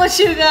tell them what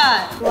you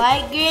got.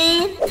 white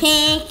green,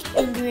 pink,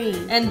 and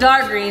green. And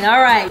dark green.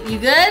 All right, you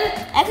good?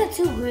 I got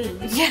 2 green.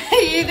 Yeah,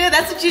 you did.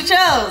 That's what you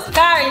chose.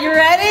 Kari, you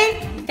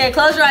ready? Okay,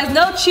 close your eyes.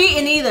 No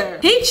cheating either.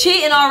 He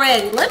cheating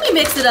already. Let me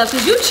mix it up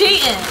because you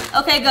cheating.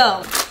 Okay,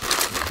 go.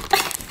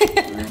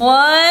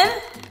 1,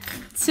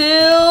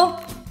 2,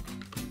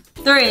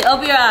 3.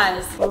 Open your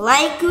eyes.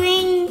 Light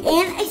green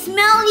and a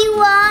smelly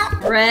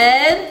one.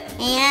 Red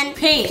And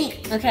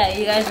pink. Okay,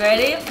 you guys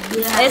ready?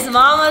 Yeah. It's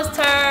Mama's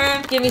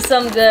turn. Give me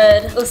some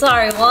good. Oh,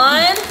 sorry.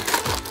 1,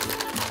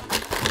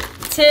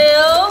 2,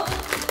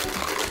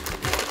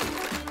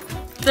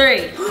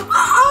 3.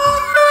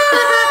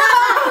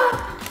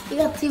 You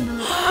got 2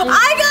 blues.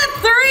 I got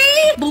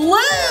 3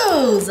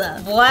 blues.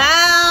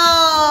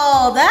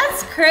 Wow,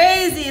 that's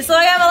crazy. So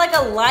I have like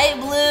a light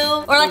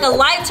blue, or like a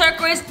light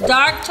turquoise,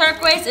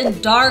 and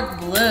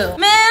dark blue.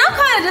 Man, I'm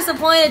kind of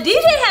disappointed.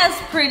 DJ has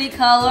pretty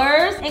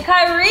colors, and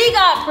Kyrie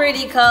got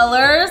pretty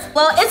colors.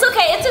 Well, it's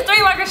okay. It's a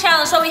 3-marker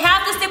challenge, so we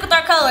have to stick with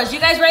our colors. You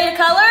guys ready to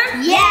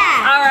color?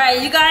 Yeah. All right,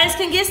 you guys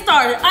can get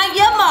started. On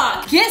your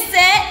mark, get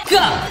set,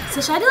 go.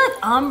 So should I do like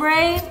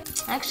ombre?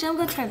 Actually, I'm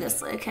gonna try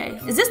this. Okay,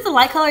 is this the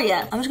light color?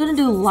 Yeah. I'm just gonna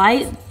do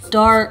light,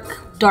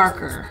 dark,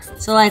 darker.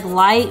 So like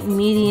light,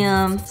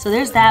 medium. So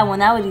there's that one.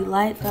 That would be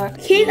light, dark.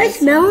 Can you guys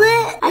smell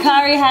it?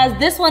 Kyrie has,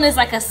 this one is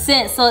like a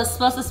scent, so it's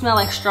supposed to smell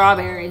like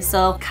strawberries.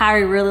 So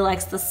Kyrie really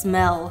likes the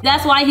smell.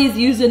 That's why he's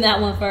using that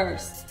one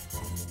first.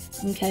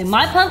 Okay,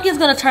 my pumpkin's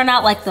gonna turn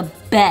out like the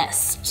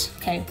best.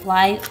 Okay,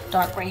 light,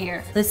 dark right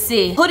here. Let's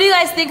see. Who do you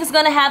guys think is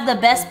gonna have the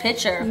best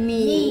picture?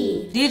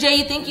 Me. DJ,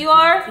 you think you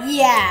are?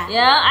 Yeah.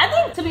 Yeah, I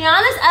think, to be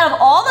honest, out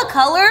of all the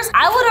colors,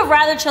 I would have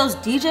rather chose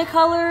DJ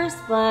colors,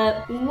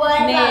 but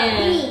What about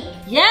pink?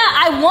 yeah,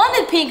 I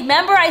wanted pink.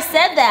 Remember I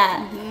said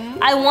that.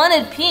 I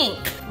wanted pink.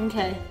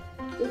 Okay.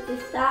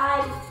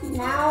 Decide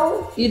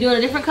now. You doing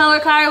a different color,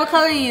 Kyrie? What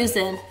color are you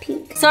using?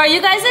 Pink. So are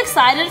you guys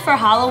excited for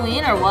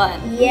Halloween or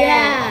what?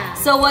 Yeah.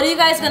 So what are you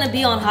guys gonna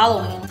be on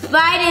Halloween?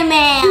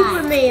 Spider-Man.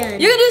 Superman.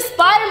 You're gonna do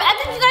Spider-Man? I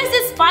think you guys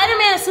did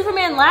Spider-Man and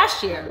Superman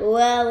last year.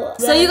 Well.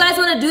 So you guys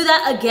wanna do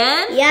that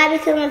again? Yeah,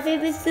 because my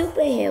favorite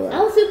superhero.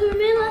 I was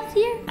Superman last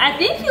year. I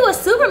think he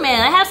was Superman.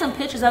 I have some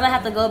pictures. I'm gonna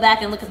have to go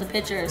back and look at the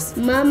pictures.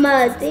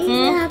 Mama, do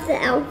you have the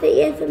outfit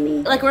yet for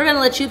me? Like, we're gonna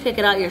let you pick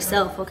it out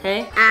yourself,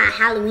 okay?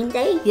 Halloween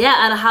day? Yeah,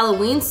 at a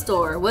Halloween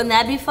store. Wouldn't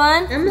that be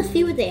fun? I'm gonna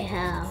see what they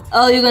have.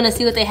 Oh, you're gonna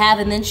see what they have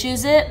and then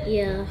choose it?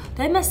 Yeah.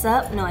 Did I mess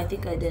up? No, I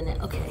think I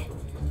didn't. Okay.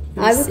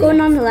 Are we going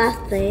on the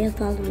last day of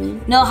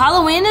Halloween? No,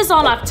 Halloween is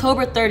on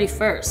October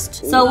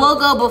 31st. So we'll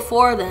go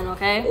before then,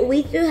 okay?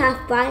 We still have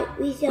 5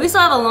 weeks. We still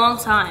have a long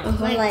time.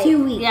 Like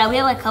 2 weeks. Yeah, we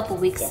have like a couple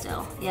weeks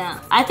still. Yeah.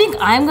 I think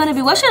I'm gonna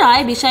be, what should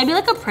I be? Should I be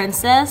like a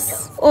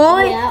princess?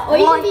 Or you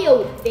can be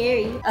a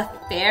fairy. A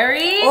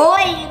fairy? Or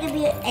you can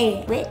be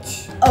a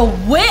witch. A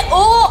witch?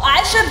 Oh,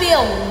 I should be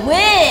a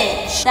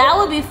witch. That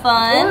would be Or a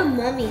fun.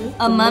 mummy.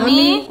 A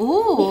mummy? Because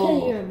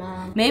Ooh. you're a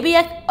mom. Maybe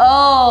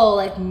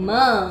like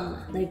mom.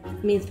 Like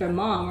means for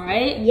mom,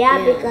 right?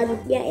 Yeah,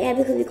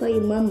 because we call you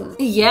mama.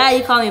 Yeah,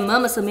 you call me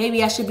mama, so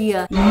maybe I should be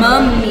a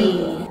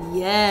mummy.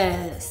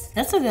 Yes.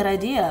 That's a good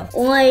idea.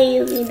 Or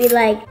you can be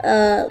like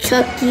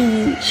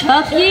Chucky.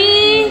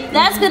 Chucky?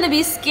 That's gonna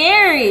be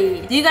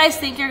scary. Do you guys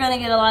think you're gonna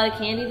get a lot of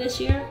candy this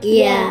year?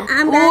 Yeah.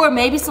 Or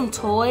maybe some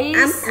toys?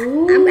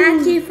 I'm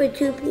asking for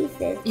 2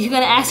 pieces. You're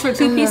gonna ask for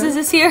 2 pieces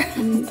this year?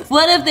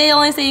 What if they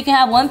only say you can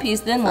have 1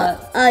 piece, then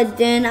what?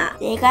 Then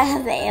they gotta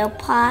have the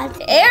AirPods.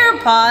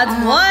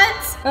 AirPods, what?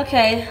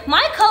 Okay,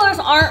 my colors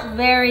aren't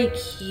very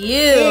cute.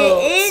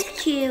 It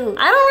is cute.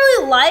 I don't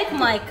really like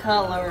my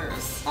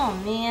colors. Oh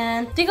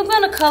man. I think I'm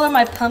gonna color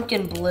my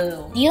pumpkin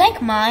blue. Do you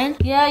like mine?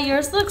 Yeah,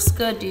 yours looks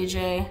good,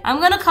 DJ. I'm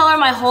gonna color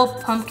my whole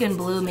pumpkin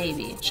blue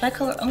maybe. Should I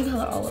color? I'm gonna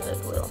color all of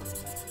it blue.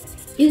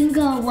 You can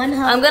go one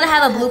hug. I'm gonna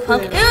have a blue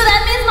pumpkin. Ew,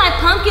 that means my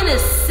pumpkin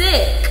is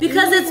sick.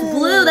 Because it's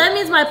blue, that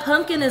means my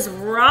pumpkin is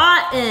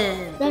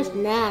rotten. That's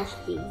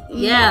nasty.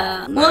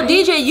 Yeah. Well,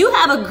 DJ, you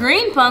have a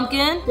green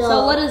pumpkin.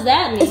 So what does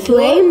that mean? It's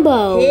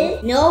rainbow.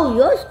 No,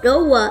 yours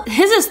throw up.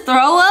 His is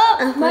throw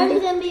up?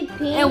 Mine's gonna be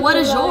pink. And what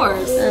is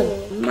yours?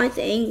 Mine's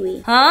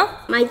angry. Huh?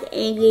 Mine's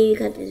angry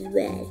because it's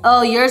red.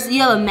 Oh, yours,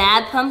 you have a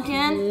mad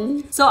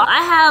pumpkin? So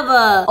I have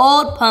a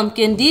old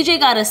pumpkin. DJ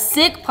got a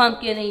sick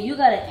pumpkin and you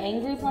got an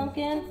angry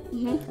pumpkin?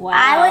 Wow.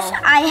 I wish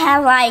I had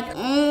like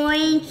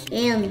orange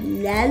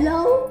and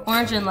yellow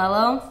Orange and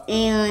yellow?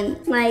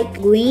 and like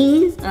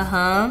green.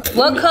 Uh-huh.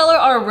 What color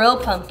are real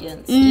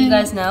pumpkins? Do you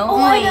guys know?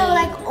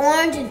 like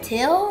orange and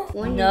teal?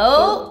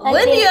 No?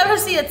 When do you ever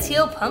see a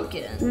teal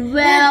pumpkin?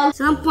 Well,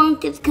 some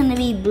pumpkins gonna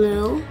be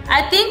blue.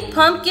 I think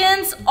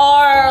pumpkins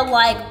are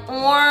like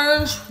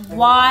orange,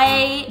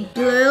 white,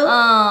 Blue?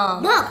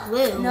 not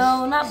blue.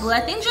 no, not blue.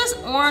 I think just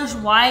orange,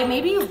 white,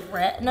 maybe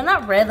red. No,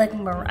 not red, like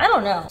maroon. I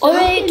don't know. Or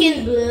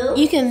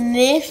you can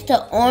mix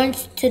the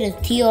orange to the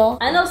teal.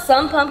 I know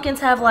some pumpkins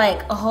have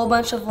like a whole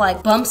bunch of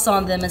like bumps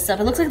on them and stuff.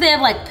 It looks like they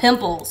have like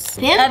pimples.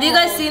 Have you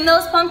guys seen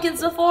those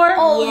pumpkins before?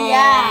 Oh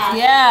yeah.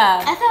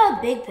 Yeah. I saw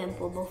a big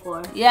pimple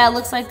before. Yeah, it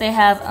looks like they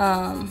have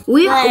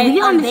We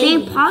on the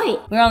same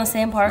part. We're on the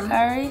same part,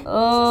 Kyrie?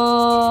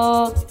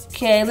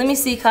 Okay, let me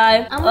see,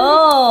 Kai.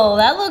 Oh,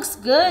 that looks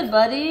good,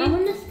 buddy. I'm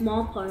on the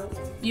small part.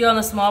 You're on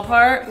the small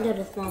part? Yeah,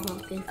 the small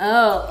pumpkin.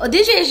 Oh,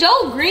 DJ, is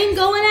your green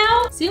going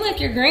out? Seems like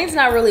your green's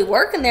not really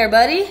working there,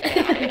 buddy.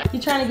 You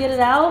trying to get it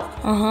out?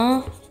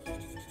 Uh-huh.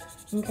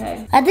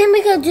 Okay. I think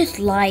because it's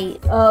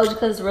light. Oh,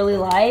 because it's really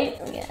light?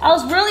 Yeah. I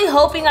was really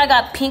hoping I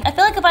got pink. I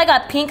feel like if I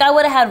got pink, I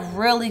would have had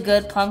really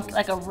good pumpkin,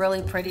 like a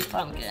really pretty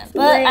pumpkin.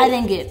 But I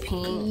didn't get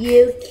pink.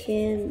 You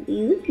can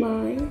use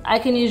mine. I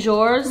can use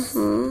yours?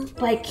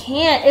 But I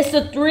can't. It's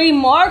the 3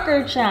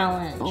 marker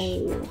challenge.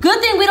 Oh.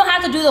 Good thing we don't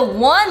have to do the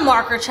 1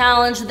 marker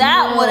challenge.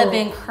 That would have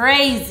been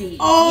crazy.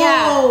 Oh.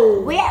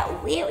 Yeah.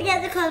 We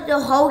have to color the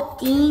whole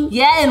thing.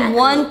 Yeah, in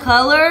 1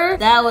 color.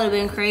 That would have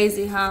been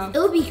crazy, huh? It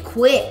would be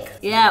quick.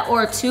 Yeah,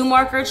 or a 2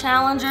 marker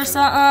challenge or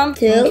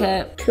something. 2?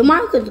 Okay. 2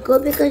 markers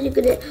good because you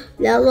could do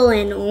yellow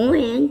and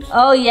orange.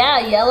 Oh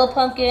yeah, yellow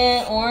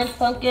pumpkin, orange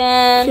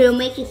pumpkin. To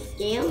make it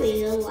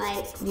scary,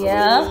 like.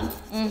 Yeah.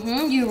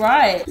 You're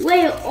right.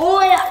 Wait,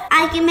 or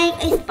I can make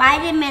a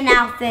Spider-Man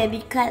outfit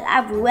because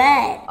I've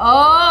read.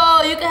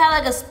 Oh, you could have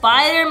like a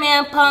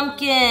Spider-Man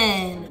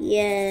pumpkin.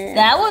 Yeah.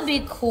 That would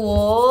be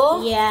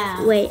cool.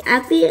 Yeah. Wait,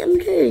 after I'm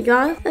trying to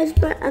draw,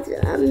 after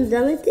I'm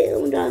done with it,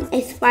 I'm done.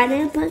 A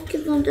Spider-Man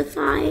pumpkin on the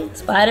side.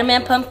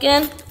 Spider-Man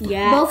pumpkin?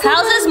 Yeah.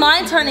 How's this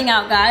mine turning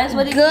out, guys?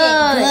 What do you think?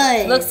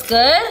 Good. Looks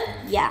good?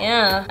 Yeah.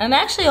 Yeah. I'm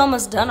actually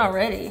almost done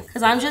already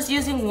because I'm just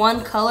using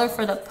 1 color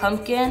for the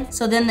pumpkin.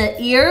 So then the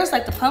ears,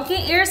 like the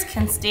pumpkin ears,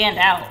 can stand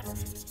out.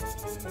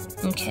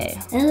 Okay.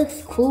 That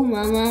looks cool,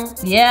 Mama.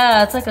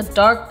 Yeah, it's like a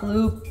dark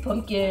blue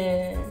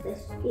pumpkin.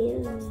 That's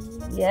scary.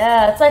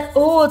 Yeah, it's like,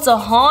 oh, it's a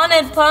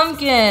haunted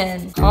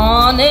pumpkin.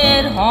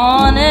 Haunted.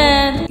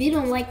 You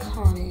don't like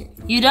haunted.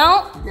 You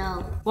don't?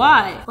 No.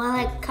 Why? Well,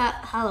 I like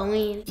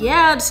Halloween.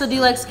 Yeah, so do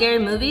you like scary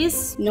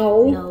movies?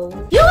 No.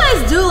 You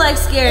guys do like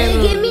scary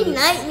movies. It gives me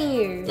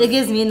nightmares. It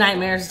gives me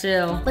nightmares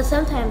too. But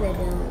sometimes I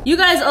don't. You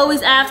guys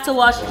always ask to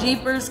watch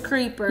Jeepers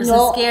Creepers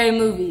and scary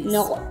movies.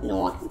 No, I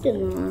do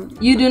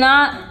not. You do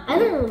not? I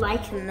don't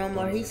like him no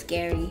more. He's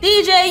scary.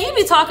 DJ, you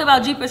be talking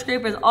about Jeepers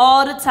Creepers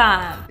all the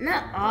time.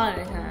 Not all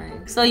the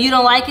time. So you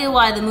don't like it?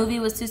 Why? The movie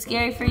was too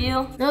scary for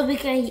you? No,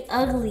 because he's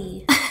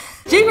ugly.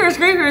 Jeepers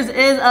Creepers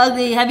is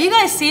ugly. Have you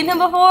guys seen him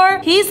before?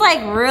 He's like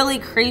really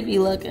creepy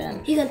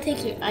looking. He gonna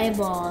take your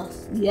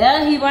eyeballs.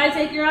 Yeah, he might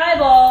take your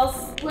eyeballs.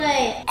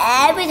 Wait,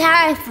 every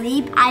time I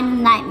sleep, I have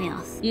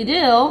nightmares. You do?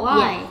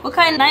 Why? Yeah. What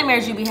kind of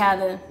nightmares you be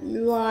having?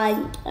 Like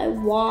a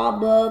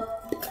robber.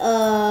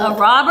 A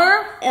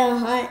robber?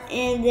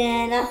 And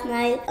then last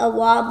night a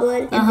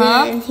robber, and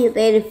then he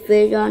laid a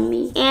fridge on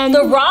me. And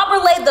the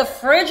robber laid the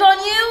fridge on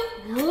you?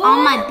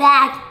 on my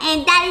back,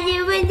 and Daddy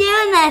didn't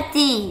do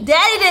nothing.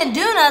 Daddy didn't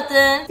do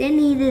nothing? Then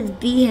he just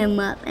beat him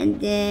up, and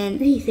then...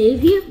 Did he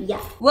save you? Yeah.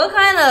 What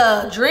kind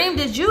of dream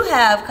did you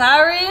have,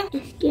 Kyrie?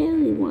 The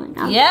scary one.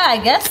 Yeah, I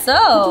guess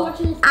so.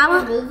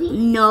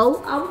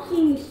 No. I was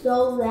singing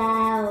so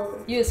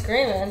loud. You were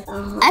screaming?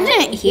 I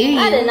didn't hear you.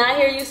 I did not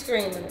hear you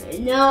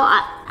screaming. No,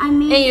 I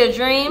mean... In your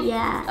dream?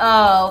 Yeah.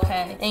 Oh,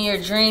 okay. In your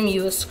dream,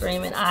 you were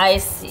screaming. I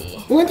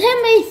see. One time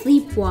I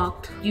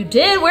sleepwalked. You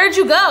did? Where'd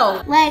you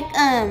go? Like,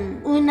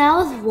 when I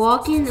was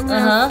walking and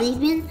when I was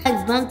sleeping,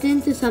 I bumped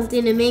into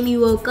something and made me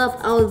woke up.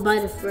 I was by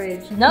the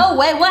fridge. No,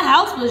 wait, what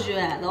house was you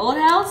at? The old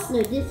house?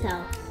 No, this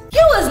house.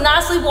 You was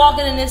not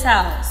sleepwalking in this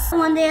house.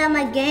 One day on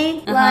my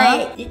game,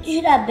 like, did you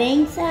hear that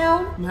bang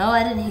sound? No,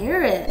 I didn't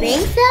hear it. Bang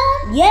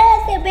sound?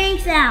 Yes, a bang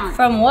sound.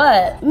 From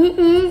what?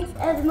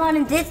 It's not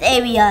in this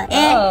area.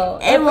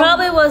 It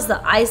probably was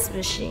the ice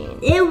machine.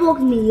 It woke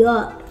me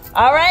up.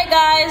 All right,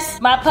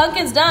 guys, my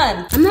pumpkin's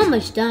done. I'm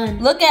almost done.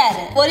 Look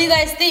at it. What do you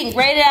guys think?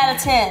 Rate it out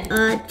of 10.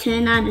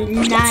 10 out of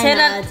 9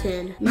 out of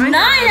 10. 9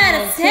 out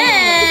of 10.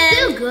 It's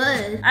still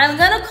good. I'm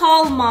gonna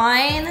call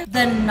mine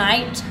the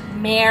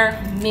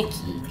Nightmare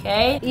Mickey.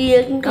 Okay?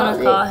 You can call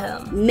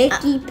him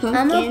Mickey Pumpkin.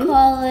 I'm gonna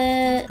call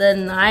it the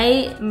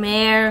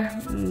Nightmare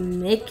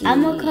Mickey.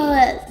 I'm gonna call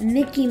it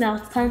Mickey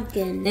Mouse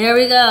Pumpkin. There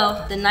we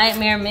go. The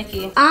Nightmare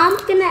Mickey. I'm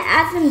gonna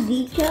add some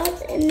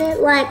details in it,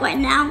 like right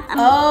now.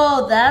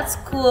 Oh, that's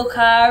cool,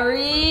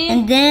 Kyrie.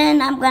 And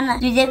then I'm gonna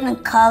do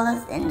different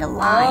colors in the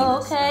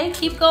lines. Oh, okay.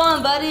 Keep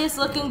going, buddy. It's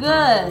looking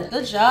good.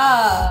 Good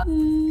job.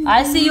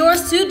 I see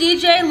yours too,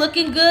 DJ.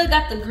 Looking good.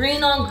 Got the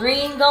green on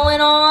green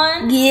going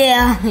on.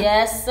 Yeah.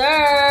 Yes,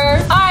 sir.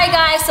 All right,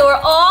 guys. So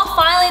we're all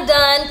finally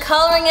done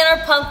coloring in our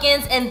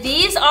pumpkins, and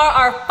these are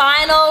our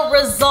final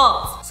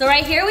results. So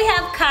right here we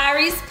have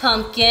Kyrie's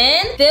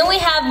pumpkin. Then we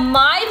have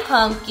my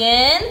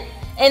pumpkin.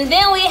 And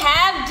then we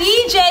have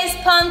DJ's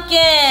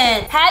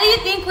pumpkin. How do you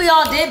think we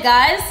all did,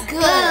 guys?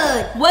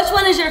 Good. Which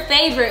one is your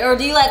favorite, or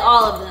do you like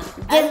all of them?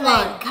 I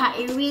like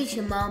Kyrie's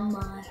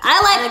mama. I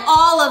like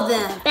all of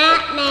them.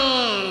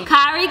 Batman.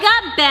 Kyrie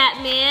got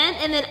Batman,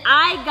 and then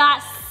I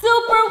got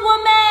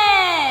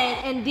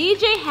Superwoman. And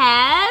DJ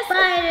has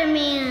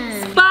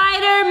Spider-Man. Spider-Man.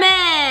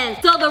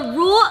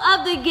 rule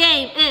of the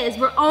game is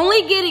we're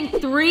only getting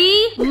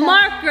 3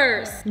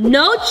 markers.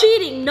 No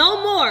cheating,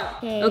 no more.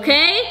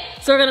 Okay?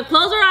 So we're gonna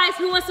close our eyes.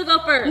 Who wants to go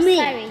first? Me.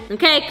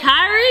 Okay,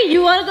 Kyrie,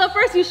 you wanna go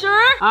first? You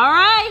sure? All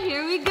right,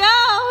 here we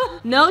go.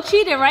 No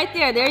cheating right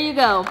there. There you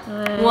go.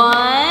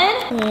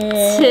 1,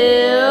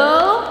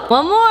 2,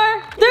 one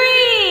more.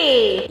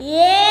 3.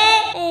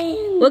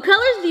 Yeah. What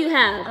colors do you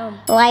have?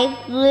 Light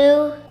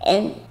blue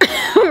and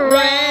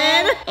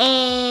Red.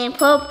 and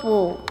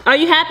purple. Are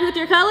you happy with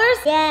your colors?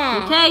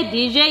 Yeah. Okay,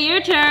 DJ,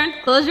 your turn.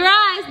 Close your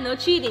eyes. No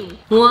cheating.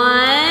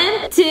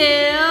 1, 2,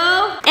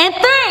 and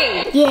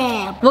 3.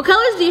 Yeah. What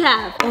colors do you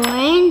have?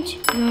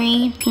 Orange,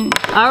 green, pink.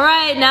 All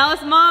right, now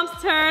it's Mom's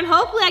turn.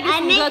 Hopefully I get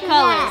some good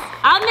colors.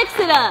 I'll mix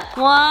it up.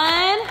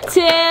 1,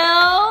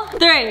 2,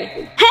 3.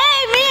 Hey,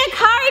 me and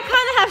Kari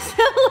kind of have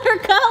similar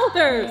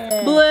colors.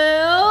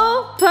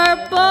 Blue,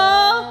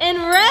 purple, and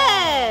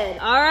red.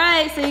 All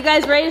right, so you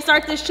guys ready to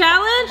start this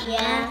challenge?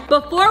 Yeah.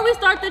 Before we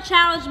start the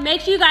challenge,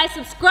 make sure you guys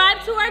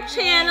subscribe to our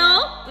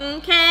channel,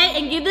 okay?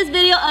 And give this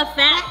video a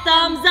fat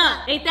thumbs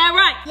up. Ain't that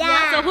right?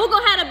 Yeah. So who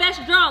gonna have the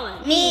best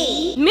drawing?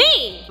 Me.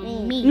 Me?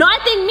 Me. No, I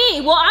think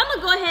me. Well, I'm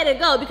gonna go ahead and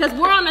go because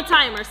we're on the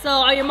timer. So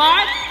are you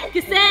marked?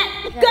 Get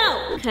set,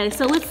 go. Okay,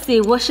 so let's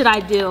see. What should I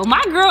do?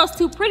 My girl's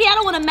too pretty. I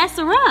don't want to mess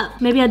her up.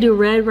 Maybe I do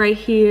red right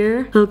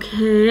here.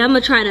 Okay, I'm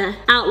gonna try to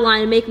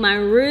outline and make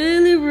mine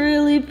really,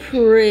 really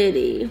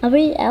pretty. I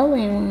already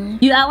outlined one.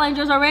 You outlined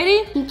yours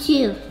already? Me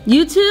too.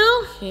 You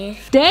too? Yes.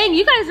 Dang,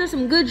 you guys are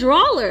some good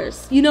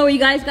drawers. You know where you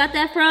guys got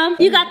that from?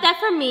 You got that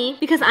from me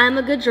because I'm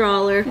a good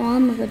drawer. Well,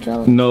 I'm a good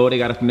drawer. No, they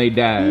got it from their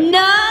dad.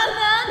 No.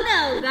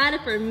 Got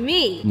it from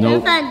me.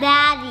 Nope. From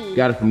Daddy.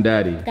 Got it from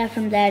daddy. Got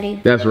from Daddy.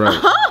 That's right.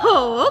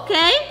 Oh,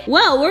 okay.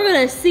 Well, we're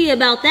gonna see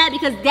about that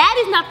because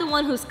Daddy's not the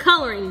one who's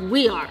coloring,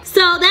 we are. So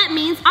that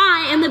means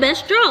I am the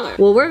best drawer.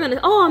 Well, we're gonna,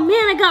 oh man,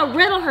 I got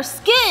red on her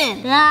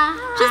skin. Yeah.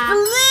 Just a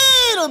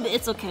little bit,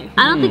 it's okay.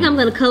 I don't think I'm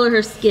gonna color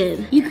her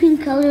skin. You can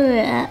color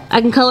it up.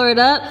 I can color it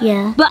up?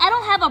 Yeah. But I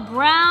don't have a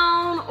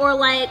brown or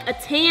like a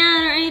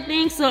tan or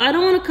anything, so I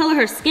don't wanna color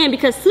her skin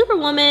because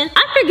Superwoman,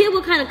 I forget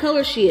what kind of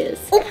color she is.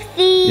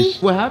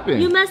 Oopsie. What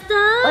happened? You messed up?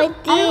 I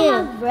don't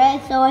have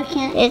red, so I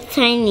can't. It's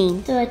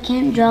tiny, so I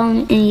can't draw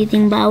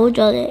anything. But I will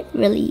draw it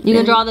really. You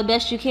can draw the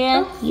best you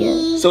can?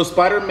 Yeah. So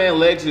Spider-Man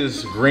legs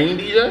is green,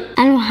 DJ?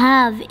 I don't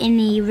have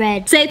any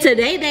red. Say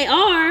today they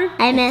are.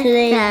 I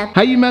messed up.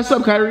 How you mess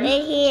up, Kyrie?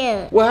 Right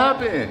here. What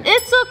happened?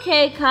 It's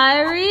okay,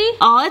 Kyrie.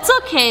 Oh, it's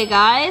okay,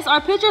 guys.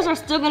 Our pictures are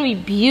still gonna be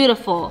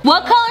beautiful.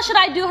 What color should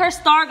I do her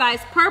star, guys?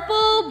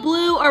 Purple,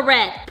 blue, or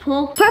red?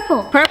 Purple.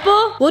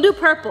 Purple? We'll do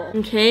purple.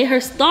 Okay,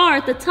 her star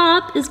at the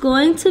top is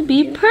going to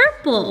be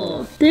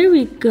purple. There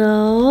we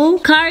go.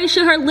 Kyrie,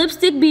 should her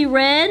lipstick be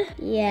red?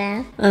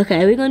 Yeah.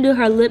 Okay, we're gonna do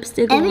her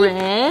lipstick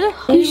red.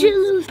 You should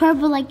lose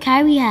purple like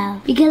Kyrie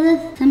have. Because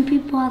some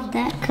people have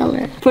that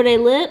color. For their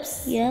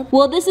lips? Yep.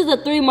 Well, this is a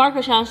 3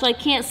 marker challenge, so I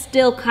can't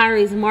steal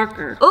Kyrie's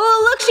marker.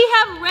 Oh, look, she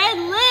have red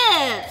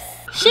lips.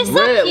 She's so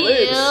Red cute.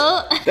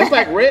 lips. That's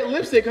like red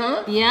lipstick,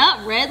 huh?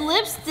 Yeah, red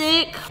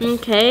lipstick.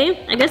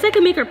 Okay, I guess I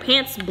can make her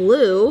pants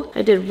blue.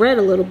 I did red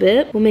a little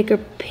bit. We'll make her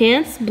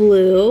pants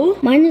blue.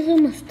 Mine is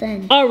almost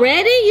done.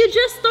 Already? You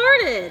just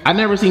started. I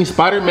never seen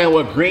Spider-Man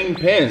with green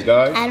pants,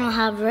 guys. I don't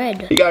have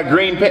red. He got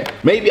green pants.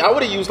 Maybe I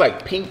would have used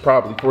like pink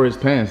probably. For his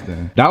pants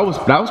then. That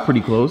was pretty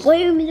close. What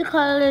do you mean to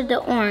color the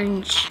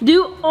orange?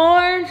 Do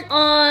orange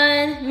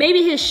on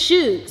maybe his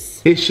shoes.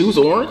 His shoes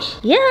orange?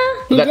 Yeah.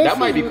 That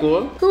might be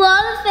cool. Who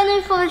all the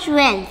finish first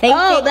red?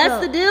 Oh,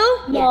 that's the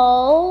deal?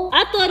 No.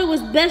 I thought it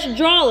was best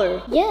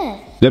drawer. Yeah.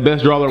 The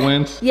best drawer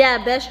wins.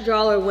 Yeah, best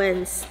drawer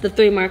wins the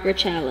 3 marker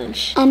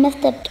challenge. I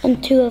messed up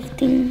on 2 of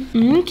them.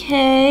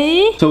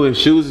 Okay. So his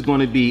shoes is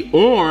going to be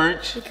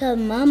orange. Because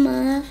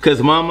Mama.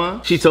 Cause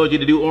Mama, she told you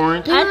to do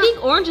orange. I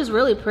think orange is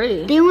really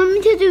pretty. Do you want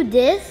me to do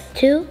this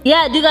too?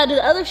 Yeah, you gotta do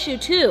the other shoe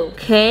too.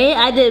 Okay,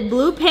 I did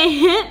blue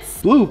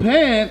pants. Blue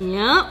pants.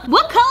 Yep.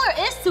 What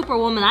color is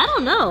Superwoman? I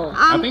don't know.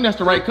 I think that's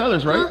the right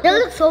colors, right? They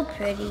look so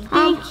pretty.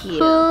 Thank you.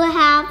 Who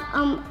have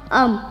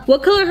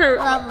What color her?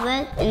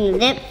 lip and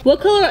lip? What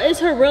color is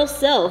her real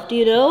self? Do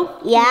you know?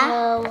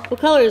 Yeah. What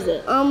color is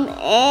it?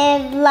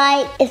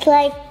 It's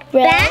like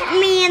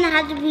Batman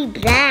has to be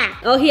black.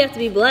 Oh, he has to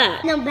be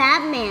black. No,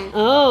 Batman.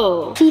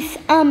 Oh, He's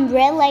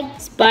red like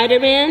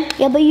Spider-Man.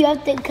 yeah, but you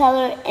have to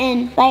color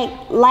in like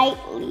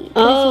lightly.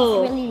 'Cause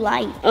Oh. he's really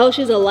light. Oh,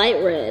 she's a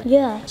light red.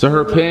 Yeah. So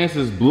her pants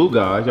is blue,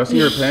 guys. Y'all see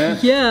her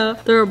pants? Yeah,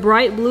 they're a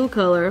bright blue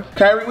color.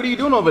 Kyrie, what are you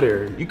doing over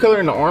there? You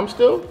coloring the arm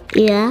still?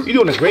 Yeah. You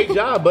doing a great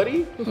job,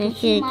 buddy. Let's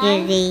see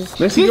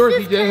yours,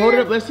 DJ. Hold it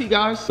up. Let's see,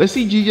 guys. Let's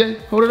see, GJ.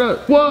 Hold it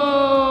up.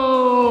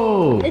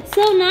 Whoa! It's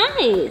so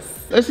nice.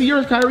 Let's see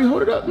yours, Kyrie.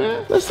 Hold it up,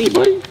 man. Let's see,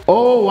 buddy.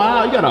 Oh,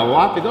 wow. You got a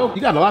lot to go.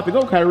 You got a lot to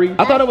go, Kyrie.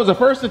 I thought it was a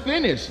first to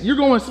finish. You're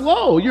going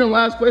slow. You're in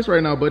last place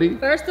right now, buddy.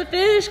 First to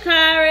finish,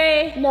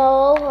 Kyrie.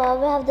 No,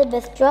 I have the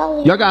best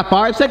drawing. Y'all got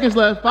 5 seconds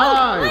left.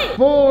 5,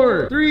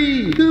 4,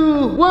 3,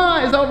 2,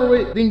 1. It's over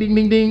with. Ding, ding,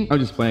 ding, ding. I'm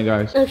just playing,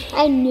 guys. Okay,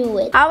 I knew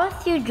it. I was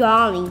still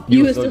drawing.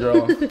 You were still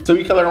drawing. So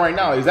we coloring right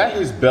now. Is that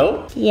his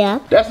belt? Yeah.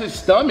 That's his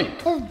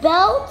stomach. His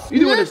belt? You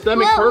doing his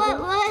stomach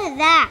purple? What is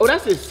that? Oh,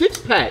 that's his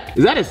 6-pack.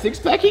 Is that a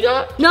 6-pack he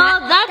got? No,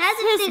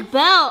 that's his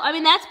belt. I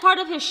mean, that's part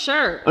of his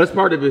shirt. Oh, that's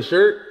part of his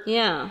shirt?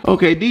 Yeah.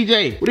 Okay,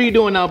 DJ, what are you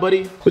doing now,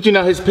 buddy? But you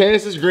know, his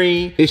pants is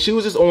green, his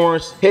shoes is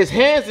orange, his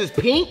hands is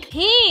pink.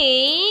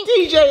 Pink?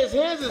 DJ, his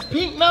hands is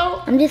pink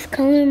now? I'm just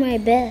coloring my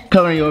best.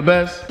 Coloring your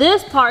best?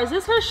 This part, is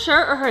this her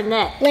shirt or her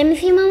neck? Let me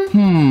see,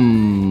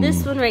 Mama.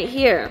 This one right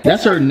here.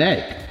 That's her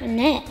neck. Her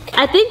neck.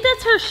 I think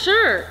that's her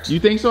shirt. You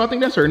think so? I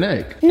think that's her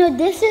neck. No,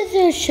 this is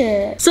her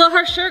shirt. So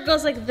her shirt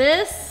goes like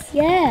this?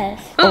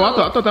 Yes. Oh, I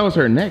thought that was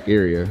her neck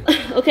area.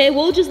 Okay,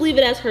 we'll just leave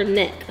it as her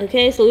neck,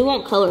 okay? So we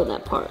won't color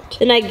that part.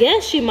 And I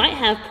guess she might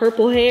have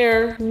purple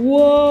hair.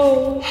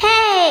 Whoa.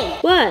 Hey!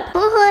 What?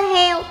 Her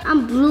hair,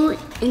 I'm blue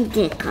and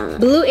this color.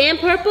 Blue and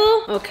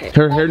purple? Okay.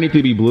 Her hair need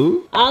to be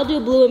blue? I'll do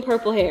blue and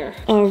purple hair.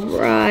 All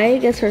right,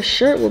 guess her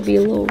shirt will be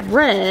a little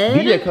red.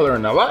 DJ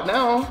coloring a lot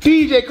now.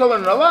 DJ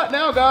coloring a lot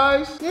now,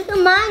 guys. Look at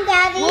mine,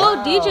 Daddy.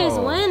 Whoa, DJ's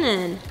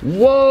winning.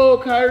 Whoa,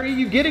 Kyrie,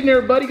 you getting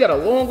there, buddy. Got a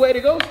long way to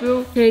go still.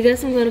 Okay, I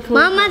guess I'm gonna color.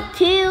 Mama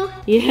too.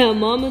 Yeah,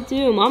 Mama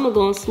too. Mama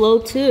going slow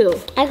too.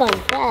 I got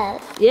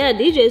fast. Yeah,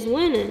 DJ's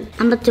winning.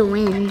 I'm about to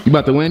win. You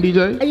about to win,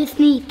 DJ? I just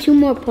need 2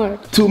 more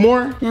parts. 2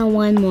 more? Now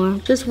 1 more.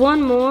 Just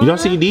one more. Y'all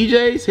see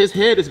DJ's? His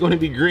head is going to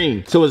be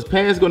green. So his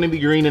pants going to be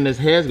green and his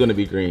hair's going to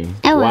be green.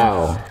 Oh,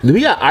 wow. Do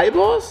he got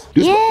eyeballs?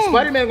 Yeah.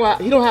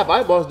 Spider-Man, he don't have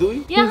eyeballs, do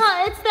he? Yeah,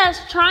 huh, it's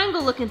that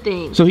triangle looking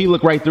thing. So he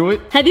looked right through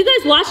it? Have you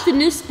guys watched the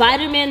new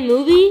Spider-Man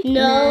movie?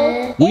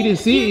 No. We didn't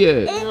see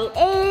it yet.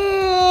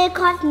 It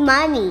costs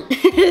money.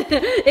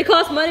 It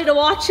costs money to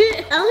watch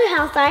it? Other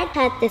house I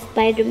had the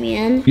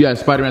Spider-Man. You got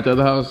Spider-Man at the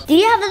other house? Do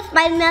you have a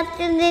Spider-Man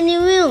in the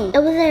room? It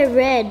was a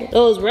red.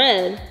 Oh, it was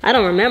red. I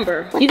don't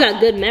remember. You got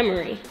good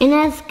memory. And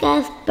I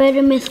got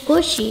Spider-Man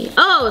squishy.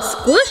 Oh,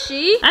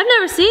 squishy? I've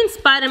never seen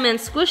Spider-Man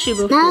squishy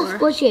before. Not a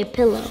squishy, a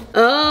pillow.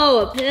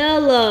 Oh, a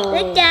pillow.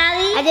 Look,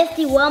 Daddy. I just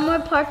need 1 more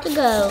part to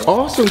go.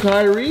 Awesome,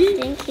 Kyrie.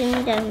 Thank you,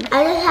 Daddy.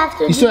 I just have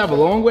to. You still have a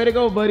long way to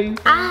go, buddy.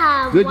 I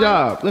have. Good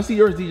job. Let's see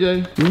yours,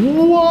 DJ.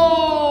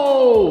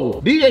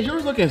 Whoa! DJ,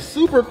 yours looking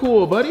super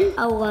cool, buddy.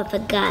 Oh, I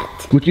forgot.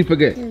 What you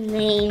forget? The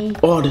name.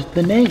 Oh,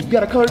 the name. You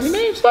gotta color the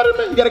name,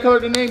 Spider-Man. You gotta color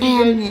the name,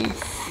 DJ.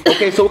 Amos.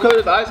 Okay, so what color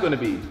is the eyes gonna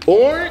be?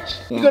 Orange?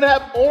 Yeah. You gonna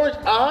have orange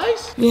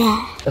eyes?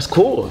 Yeah. That's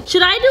cool.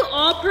 Should I do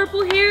all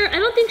purple hair? I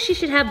don't think she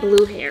should have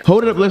blue hair.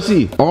 Hold it up, let's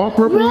see. All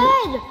purple?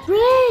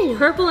 Red.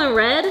 Purple and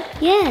red?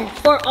 Yes.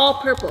 Or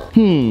all purple?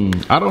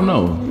 I don't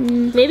know.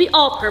 Maybe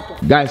all purple.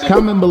 Guys,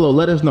 comment below.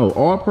 Let us know.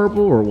 All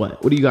purple or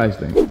what? What do you guys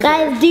think?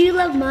 Guys, do you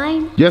love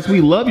mine? Yes,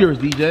 we love yours,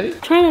 DJ.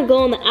 I'm trying to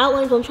go on the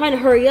outlines, but I'm trying to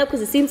hurry up because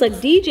it seems like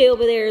DJ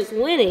over there is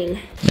winning.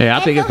 Yeah,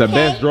 I think it's the okay.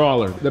 best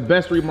drawer, the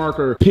best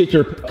remarker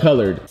picture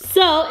colored.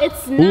 So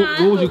it's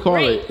not What would you call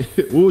great.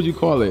 it? What would you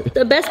call it?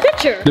 The best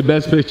picture. The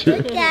best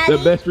picture. Daddy.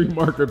 The best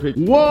remarker picture.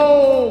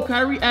 Whoa,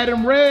 Kyrie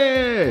Adam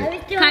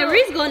red.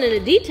 Kyrie's going into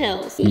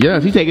details.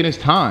 Yes, he's taking his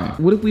time.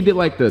 What if we did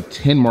like the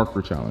 10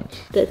 marker challenge?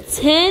 The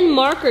 10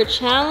 marker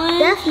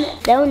challenge.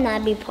 That would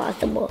not be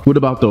possible. What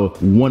about the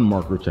 1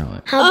 marker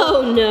challenge?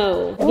 Oh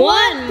no.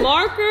 1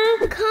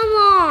 marker? Come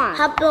on.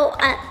 How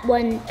about at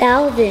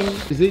 1,000?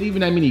 Is it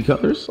even that many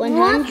colors?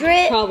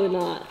 100? Probably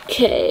not.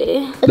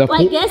 Okay. The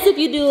I guess if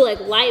you do like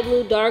light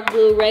blue, dark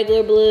blue,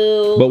 regular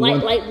blue,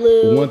 light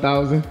blue.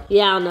 1,000?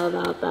 Yeah, I don't know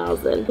about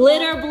 1,000.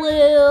 Glitter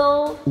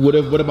blue.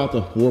 What about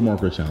the 4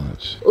 marker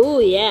challenge?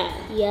 Ooh, yeah.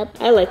 Yep.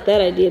 I like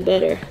that idea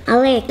better. I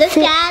like this,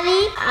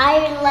 Daddy.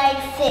 I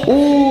like 6.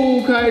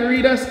 Ooh,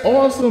 Kyrie, that's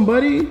awesome,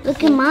 buddy.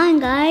 Look at mine,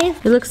 guys.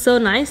 It looks so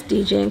nice,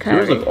 DJ and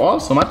Yours Kyrie. look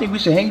awesome. I think we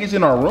should hang this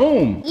in our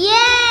room.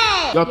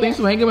 Yeah. Y'all think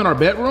so? Hang them in our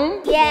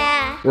bedroom?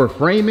 Yeah. Or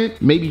frame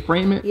it? Maybe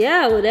frame it?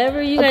 Yeah,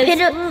 whatever you guys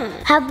want.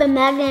 Have the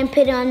magnet and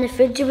put it on the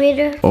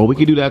refrigerator. Oh, we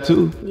could do that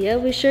too. Yeah,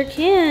 we sure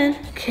can.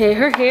 Okay,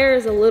 her hair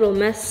is a little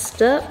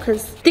messed up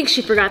because I think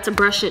she forgot to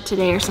brush it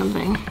today or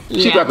something.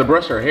 She got to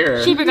brush her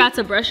hair. She forgot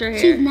to brush her hair.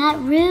 She's not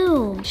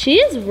real. She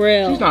is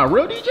real. She's not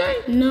real,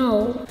 DJ?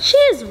 No. She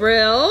is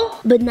real.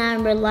 But not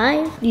in real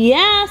life.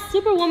 Yeah,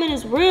 Superwoman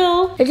is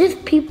real. There's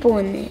just people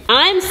in it.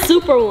 I'm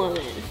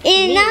Superwoman.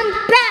 And I'm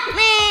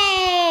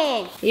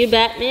Batman. You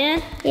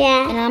Batman?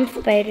 Yeah. And I'm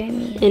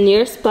Spider-Man. And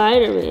you're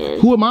Spider-Man.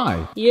 Who am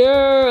I?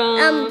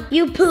 You're,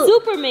 You poop.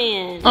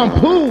 Superman. I'm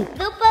Pooh.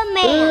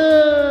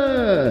 Superman.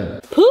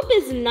 Poop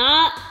is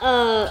not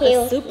a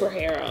Cute.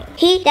 superhero.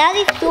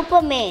 Daddy's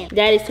Superman.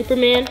 Daddy's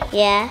Superman?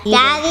 Yeah.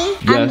 Daddy?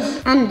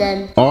 Yes. I'm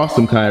done.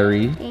 Awesome,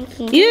 Kyrie. Thank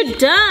you. You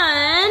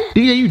done?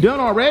 DJ, you done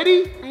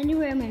already? I need to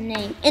wear my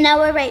name. And I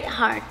will write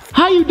hearts.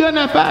 How you done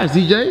that fast,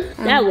 DJ?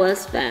 That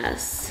was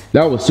fast.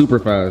 That was super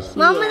fast.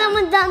 Mama,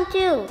 I'm done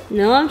too.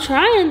 No, I'm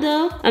trying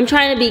though. I'm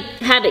trying to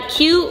have it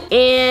cute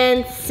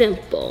and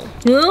simple.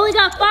 We only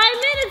got 5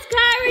 minutes,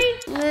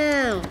 Kyrie.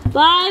 No.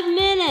 5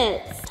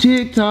 minutes.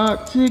 Tick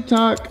tock, tick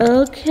tock.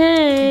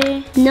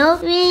 Okay. No,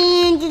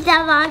 we just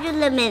have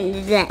 100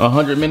 minutes left.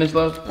 100 minutes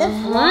left?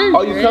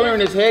 Oh, you coloring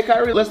his head,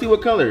 Kyrie? Let's see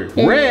what color.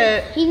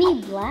 Red. He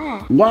needs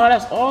black. Wow,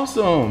 that's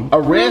awesome. A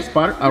red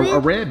spider, a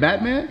red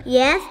Batman?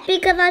 Yes,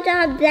 because I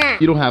don't have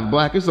black. You don't have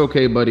black, it's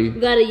okay, buddy. We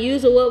gotta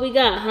use what we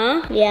got,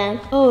 huh? Yeah.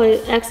 Oh,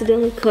 I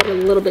accidentally cut a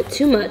little bit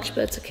too much,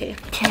 but it's okay.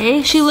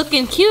 Okay, she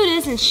looking cute,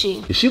 isn't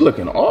she? She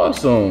looking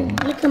awesome.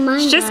 Look at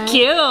mine. Just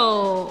cute.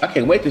 I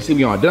can't wait to see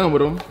when y'all done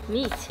with them.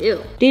 Me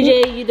too.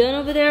 DJ, you done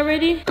over there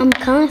already? I'm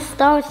kind of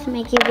stars to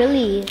make it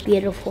really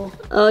beautiful.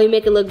 Oh, you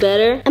make it look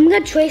better? I'm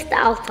gonna trace the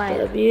outside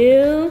Love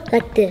you.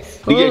 like this.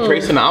 DJ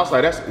tracing the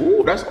outside,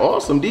 that's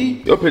awesome,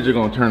 D. Your picture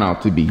gonna turn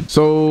out to be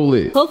so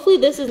lit. Hopefully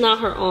this is not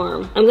her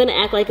arm. I'm gonna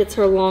act like it's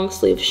her long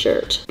sleeve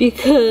shirt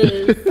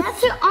because.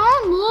 That's her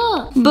arm,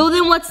 look. But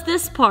then what's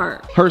this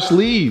part? Her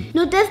sleeve.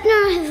 No, that's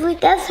not his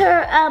sleeve. That's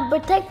her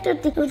protector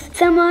thing. If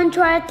someone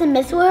tried to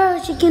mess with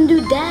her, she can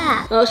do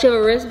that. Oh, she have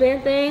a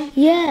wristband thing?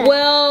 Yeah.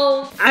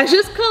 Well, I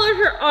just colored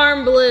her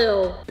arm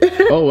blue.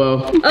 Oh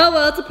well. Oh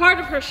well, it's a part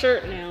of her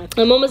shirt now.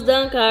 I'm almost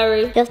done,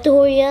 Kyrie. You have to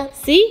hurry up.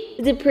 See?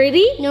 Is it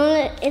pretty?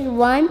 No, it's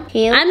 1,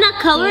 2. I'm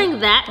not coloring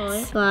that. 4,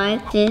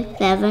 5, 6,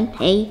 7,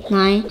 8,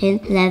 9, 10,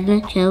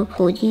 11, 12,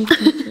 14,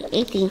 15,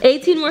 18.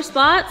 18 more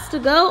spots to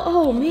go?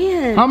 Oh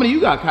man. How many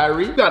you got,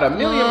 Kyrie? You got a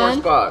million more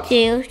spots.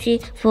 2, 3,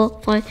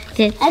 4, 5,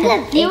 6,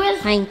 7,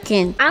 8, 9,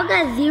 10. I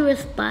got 0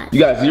 spots. You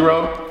got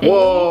 0?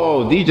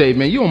 Whoa, DJ,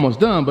 man, you almost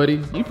done,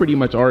 buddy. You pretty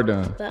much are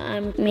done. But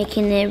I'm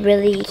making it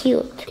really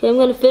cute. Okay, I'm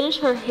gonna finish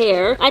her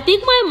hair. I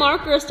think my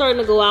marker is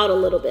starting to go out a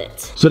little bit.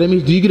 So that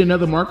means, do you get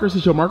another marker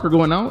since your marker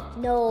going out?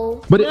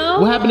 No. But No.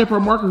 what happened if her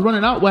marker's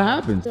running out? What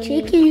happens?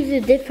 She can use a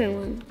different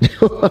one.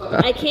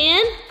 I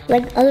can?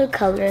 Like other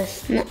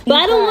colors. But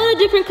I don't want a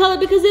different color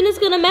because then it's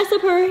gonna mess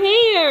up her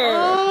hair.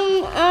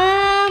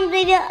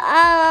 They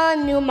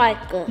did new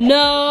marker.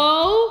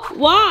 No.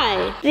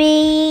 Why?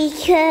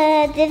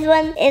 Because this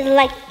one is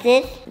like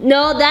this.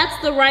 No,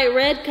 that's the right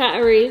red,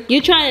 Kyrie.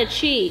 You trying to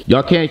cheat.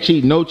 Y'all can't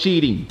cheat, no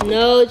cheating.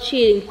 No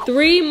cheating.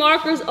 3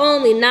 markers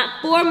only. Not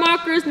 4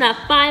 markers, not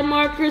 5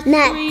 markers,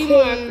 Not 3 10.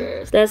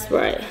 markers. That's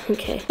right.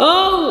 Okay.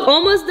 Oh,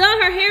 almost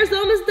done. Her hair's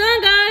almost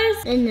done, guys.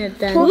 And they're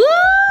done. Woo!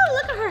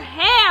 Look at her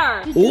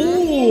hair.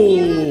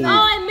 Ooh.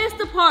 Oh, I missed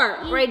the part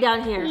right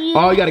down here.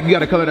 Oh, you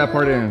gotta color that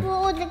part in.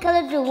 What was the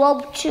color of the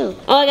rope too?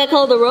 Oh, I got to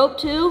color the rope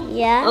too?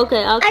 Yeah.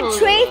 Okay, I'll color I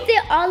traced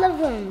it all of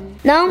them.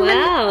 Now I'm gonna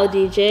Wow,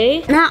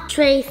 DJ. not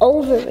trace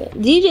over it.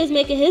 DJ's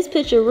making his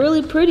picture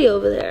really pretty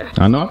over there.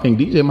 I know, I think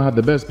DJ might have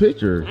the best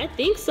picture. I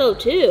think so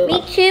too.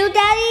 Me too,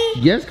 Daddy?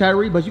 Yes,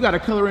 Kyrie, but you gotta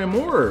color in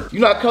more.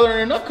 You're not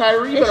coloring enough,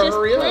 Kyrie. You It's gotta just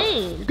hurry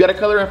plain. up. You gotta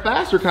color in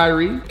faster,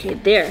 Kyrie. Okay,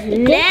 there.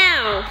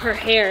 Now her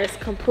hair is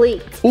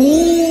complete.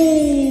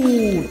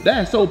 Ooh,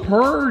 that's so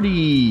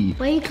pretty.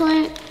 Why are you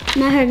coloring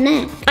not her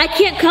neck? I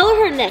can't color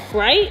her neck,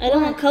 right? I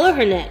don't want to color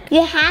her neck.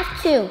 You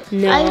have to.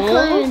 No. Are you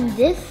coloring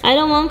this? I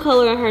don't want to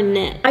color her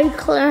neck. Are you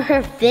coloring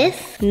her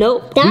fist?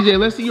 Nope. DJ,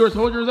 let's see yours.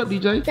 Hold yours up,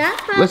 DJ. That's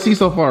how Let's see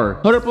so far.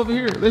 Hold up over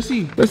here. Let's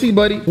see. Let's see,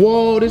 buddy.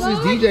 Whoa, this is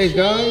DJ's,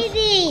 guys.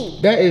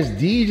 cheating. That is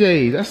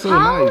DJ's. That's so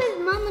How nice.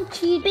 is Mama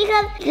cheating?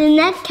 Because the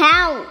neck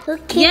counts.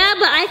 Okay. Yeah,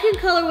 but I can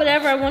color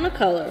whatever I want to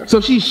color.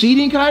 So she's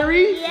cheating,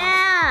 Kyrie?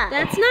 Yeah.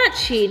 That's not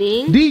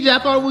cheating. DJ, I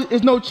thought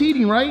it's no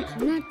cheating, right?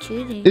 I'm not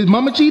cheating. Is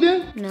Mama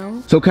cheating?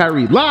 No. So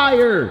Kyrie,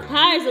 liar.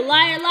 Kyra's a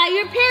liar, liar.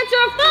 Your pants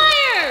are on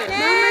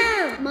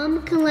fire.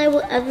 Mama can like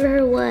whatever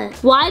her was.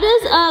 Why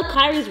does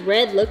Kyrie's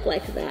red look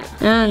like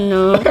that? I don't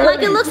know.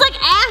 Like it looks like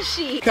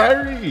ashy.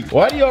 Kyrie,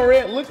 why do your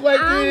red look like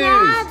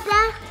this?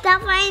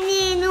 That's why I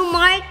need a new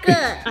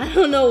marker. I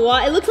don't know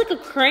why. It looks like a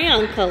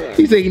crayon color.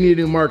 He said you need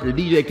a new marker.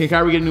 DJ, can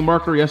Kyrie get a new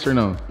marker? Yes or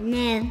no?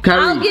 Man.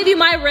 Kyrie. I'll give you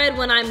my red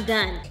when I'm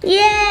done.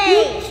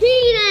 Yay!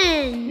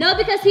 Cheating. No,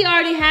 because he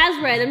already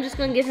has red. I'm just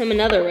gonna give him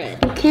another red.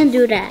 You can't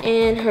do that.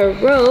 And her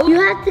robe. You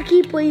have to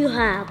keep what you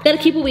have. Gotta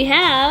keep what we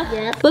have.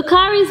 Yep. But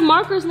Kyrie's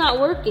marker's not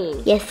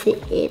working. Yes,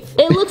 it is.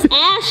 It looks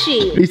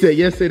ashy. He said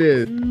yes it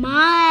is.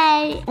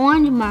 My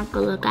orange marker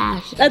look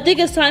ashy. I think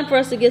it's time for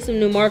us to get some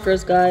new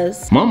markers,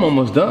 guys. Mom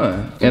almost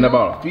done. In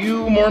about a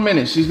few more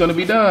minutes, she's gonna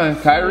be done.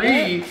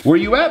 Kyrie, where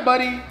you at,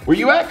 buddy? Where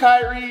you at,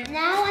 Kyrie?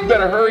 Now You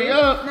better hurry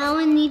up. Now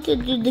I need to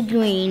do the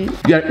green.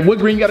 What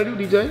green you gotta do,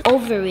 DJ?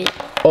 Over it.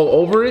 Oh,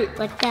 over it?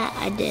 Like that,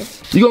 I did.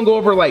 You gonna go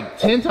over like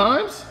 10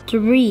 times?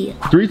 3.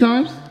 3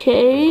 times?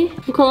 Okay,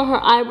 I'm calling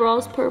her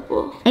eyebrows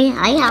purple. I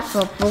have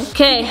purple.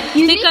 Okay,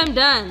 think I'm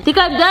done. Think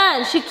I'm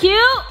done. She cute?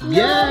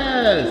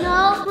 Yes.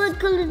 No, what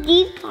color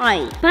these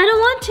parts? But I don't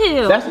want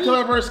to. That's the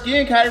color of her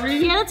skin, Kyrie.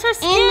 Yeah, that's her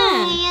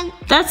skin.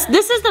 And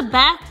This is the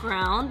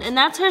background, and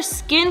that's her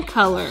skin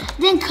color.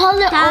 then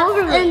color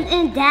over it.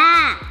 And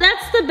that.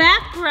 That's the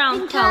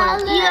background color.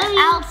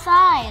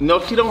 Outside. No,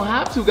 she don't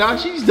have to,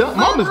 guys. She's done.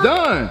 Mama's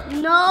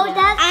done. No,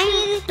 I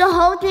need the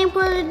whole thing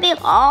supposed to be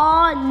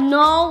all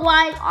no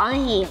white on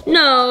here.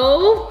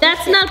 No,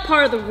 that's not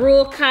part of the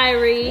rule,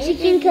 Kyrie. She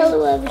can color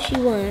whatever she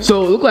wants.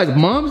 So it look like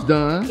Mom's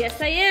done. Yes,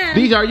 I am.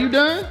 DJ, are you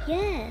done?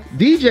 Yes.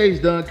 DJ's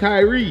done.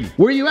 Kyrie,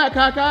 where you at,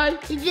 Kai?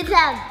 You just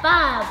have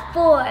 5,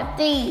 4,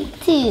 3,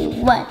 2,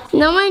 1.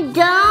 No, I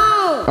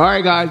don't. All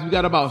right, guys, we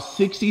got about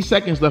 60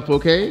 seconds left,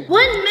 okay?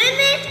 1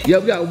 minute? Yeah,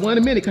 we got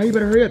 1 minute. Kyrie, you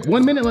better hurry up.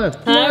 1 minute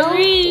left.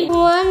 Kyrie.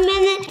 1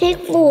 minute take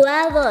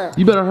forever.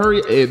 You better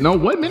hurry. No,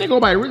 1 minute go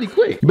by really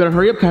quick. You better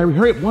hurry up, Kyrie.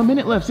 Hurry up. 1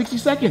 minute left. 60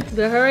 seconds.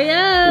 Better hurry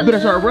up. You better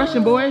start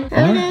rushing, boy.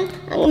 I'm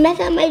gonna mess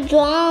up my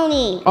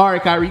drawing. All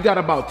right, Kyrie, you got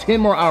about 10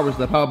 more hours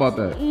left. How about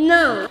that?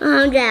 No,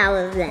 100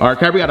 hours left. All right,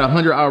 Kyrie, we got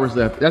 100 hours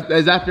left.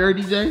 Is that fair,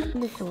 DJ?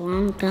 That's a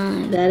long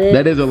time.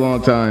 That is a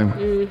long time.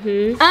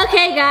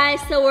 Okay, guys,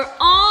 so we're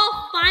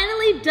all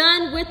finally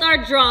done with our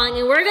drawing,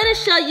 and we're gonna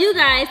show you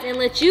guys and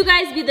let you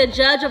guys be the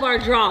judge of our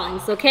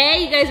drawings,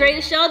 okay? You guys ready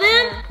to show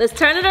them? Let's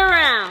turn it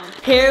around.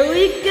 Here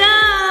we go.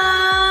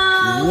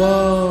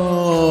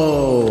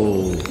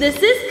 Whoa.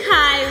 This is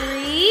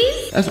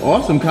Kyrie's. That's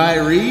awesome,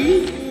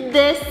 Kyrie.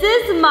 This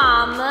is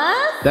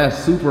Mama's. That's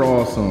super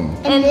awesome.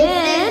 And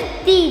then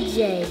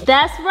DJ.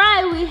 that's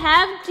right, we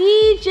have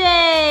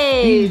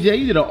DJ. DJ,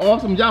 you did an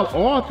awesome job.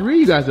 All three of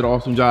you guys did an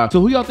awesome job. So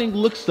who y'all think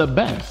looks the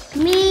best?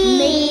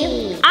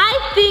 Me.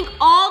 I think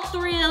all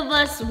three of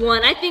us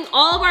won. I think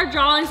all of our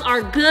drawings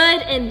are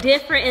good and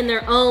different in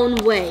their own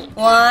way.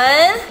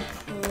 1,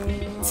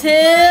 2,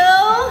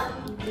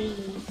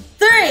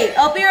 3.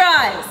 Open your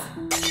eyes.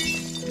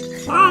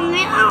 Oh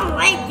man, I don't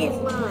like this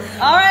one.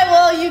 All right,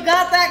 well, you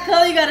got that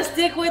color. You got to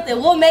stick with it.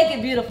 We'll make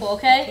it beautiful,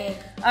 okay?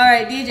 All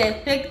right,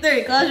 DJ, pick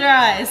 3. Close your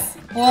eyes.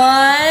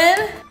 1,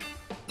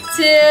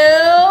 2,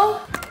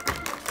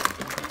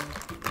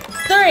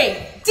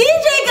 3.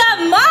 DJ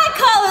got my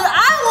colors.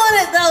 I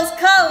wanted those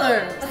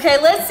colors. Okay,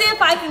 let's see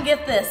if I can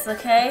get this,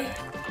 okay?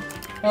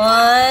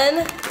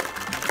 1,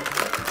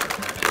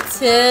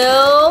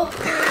 2,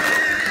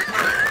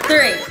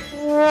 3.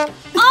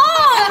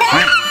 Oh,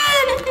 man!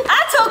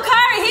 I told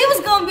Kyrie he was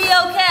gonna be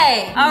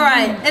okay. All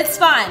right, it's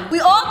fine. We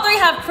all three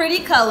have pretty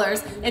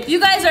colors. If you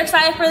guys are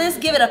excited for this,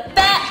 give it a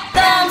fat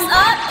thumbs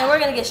up, and we're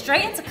gonna get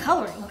straight into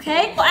coloring,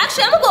 okay? Well,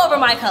 actually, I'm gonna go over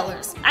my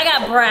colors. I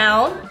got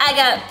brown, I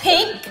got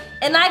pink,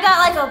 and I got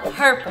like a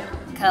purple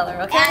color,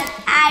 okay?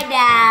 I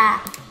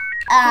got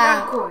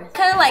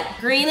Kind of like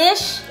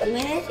greenish.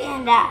 greenish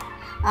and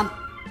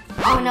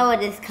I don't know what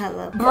this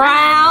color.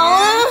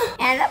 Brown.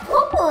 And a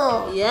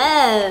purple.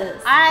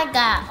 Yes. I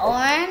got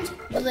orange,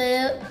 blue,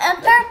 and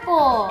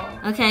purple.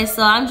 Okay,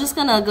 so I'm just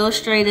gonna go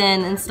straight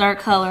in and start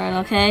coloring,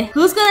 okay?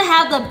 Who's gonna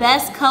have the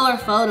best color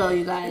photo,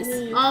 you guys?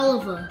 All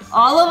of us.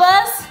 All of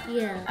us?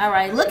 Yeah. All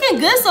right, looking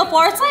good so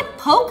far. It's like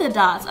polka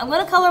dots. I'm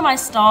gonna color my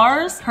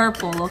stars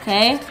purple,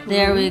 okay?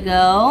 There we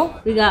go.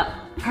 We got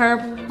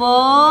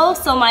purple.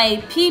 So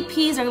my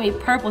PPs are gonna be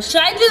purple.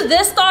 Should I do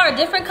this star a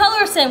different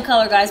color or same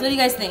color, guys? What do you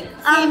guys think?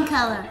 Same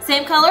color.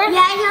 Same color?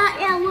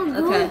 Yeah, we're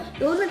good. Okay.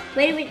 Those are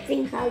favorite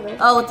same color.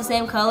 Oh, with the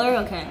same color?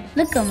 Okay.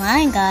 Look at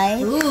mine,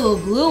 guys. Ooh,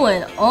 blue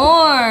and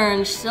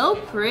orange. So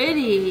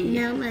pretty.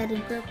 Now I'm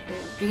adding purple.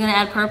 You're gonna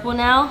add purple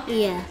now?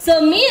 Yeah.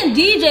 So me and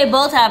DJ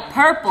both have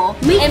purple.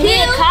 Me and me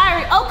and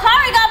Kyrie. Oh,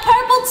 Kyrie got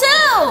purple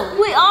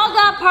too. We all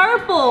got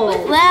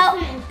purple. Well,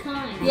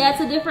 Yeah,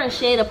 it's a different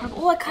shade of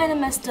purple. Oh, I kind of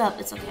messed up.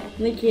 It's okay.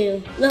 me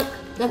too. Look.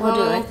 We'll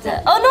do it like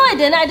that. Oh, no, I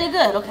didn't. I did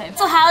good. Okay.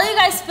 So how are you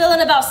guys feeling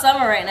about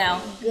summer right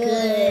now?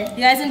 Good. You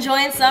guys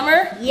enjoying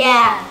summer?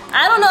 Yeah.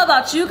 I don't know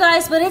about you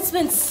guys, but it's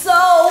been so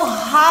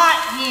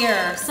hot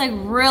here. It's like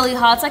really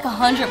hot. It's like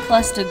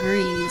 100+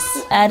 degrees.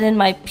 Add in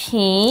my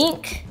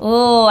pink.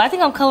 Oh, I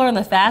think I'm coloring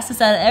the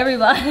fastest out of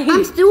everybody.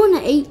 I'm still on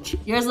the H.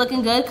 Yours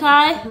looking good,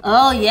 Kai?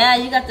 Oh yeah,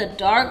 you got the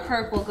dark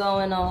purple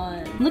going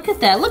on. Look at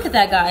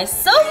that, guys.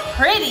 So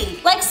pretty,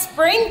 like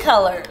spring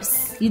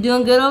colors. You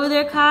doing good over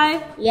there,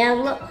 Kai? Yeah,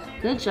 look.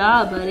 Good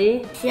job,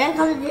 buddy. Should I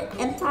color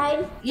the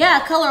inside?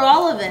 Yeah, color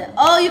all of it.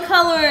 Oh, you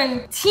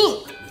coloring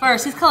tink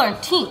first. He's coloring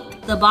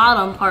tink, the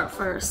bottom part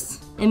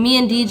first. And me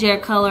and DJ are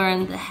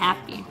coloring the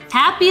happy.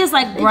 Happy is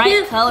like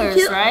bright colors,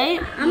 right?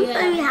 I'm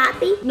very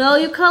happy. No,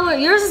 you color,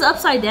 yours is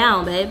upside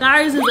down, babe.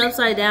 Ours is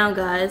upside down,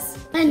 guys.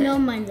 I know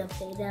mine's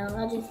upside down.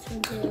 I'll just turn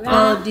it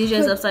Oh, around.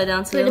 DJ's upside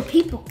down So the too.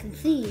 people can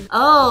see.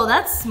 Oh,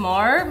 that's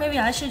smart. Maybe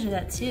I should do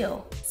that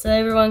too. So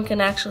everyone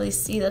can actually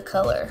see the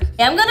color.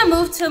 Yeah, I'm gonna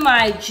move to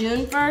my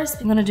June first.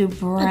 I'm gonna do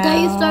brown. I thought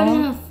you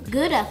started off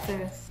good at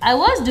first. I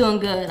was doing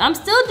good. I'm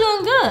still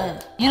doing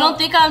good. You don't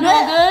think I'm doing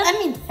good? I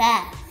mean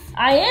fast.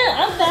 I am.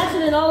 I'm faster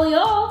than all of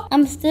y'all.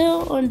 I'm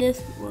still on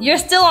this one. You're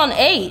still on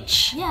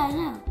H. Yeah, I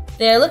know.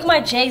 There, look at my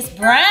J's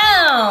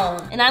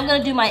brown. And I'm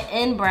gonna do my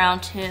N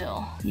brown too.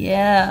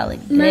 Yeah, like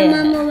My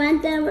that. mama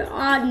went there with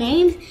all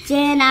names.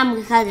 Then I'm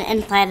gonna color the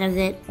inside of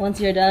it.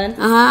 Once you're done,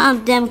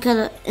 I'm then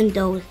color in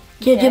those.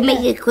 To make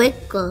it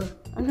quicker.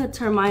 I'm gonna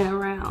turn mine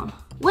around.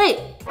 Wait,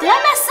 did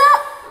I mess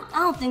up? I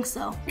don't think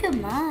so. Look at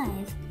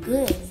mine.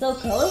 Good. So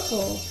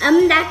colorful.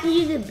 I'm not gonna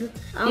use it.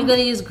 You're gonna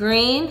use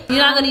green? You're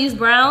not gonna use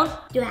brown?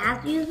 Do I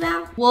have to use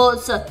brown? Well,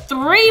 it's a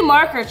 3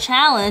 marker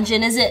challenge,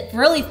 and is it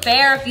really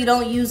fair if you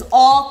don't use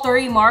all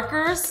 3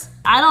 markers?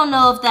 I don't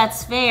know if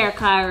that's fair,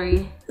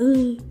 Kyrie.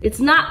 It's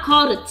not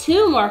called a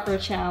 2 marker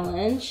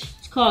challenge.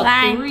 It's called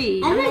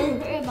 3. I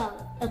never heard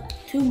about a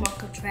 2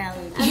 marker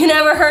challenge. You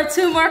never heard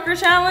 2 marker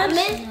challenge?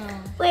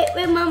 Wait,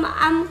 Mama.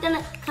 I'm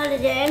gonna color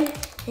the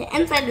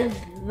inside is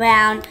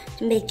brown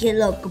to make it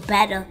look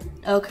better.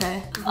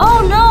 Okay.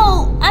 Oh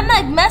no, I'm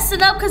like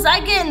messing up because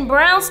I getting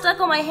brown stuck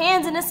on my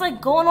hands and it's like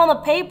going on the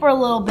paper a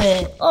little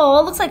bit. Oh,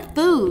 it looks like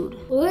food.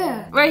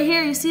 Where? Right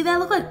here, you see that? It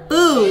look like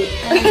food.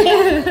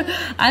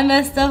 I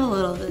messed up a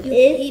little bit.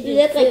 It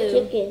looks like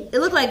chicken. It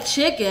looked like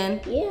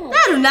chicken? Yeah.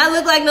 That do not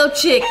look like no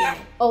chicken.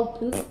 Oh,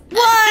 poop.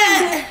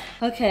 What?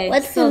 Okay,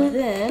 What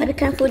then.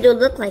 kind of food do it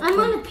look like? I'm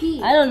on a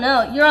pee. I don't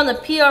know. You're on the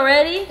P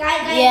already?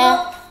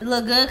 Yeah. It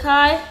look good,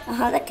 Kai? Look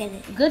at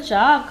it. Good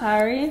job,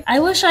 Kyrie. I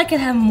wish I could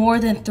have more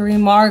than 3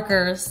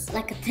 markers.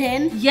 Like a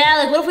 10? Yeah,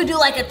 like what if we do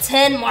like a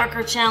 10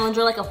 marker challenge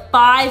or like a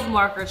 5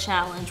 marker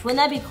challenge? Wouldn't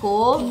that be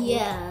cool?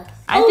 Yeah.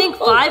 I think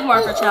 5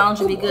 marker challenge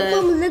would be good.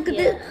 Mama, look at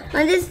this.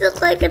 Man, this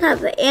looks like it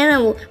has an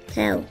animal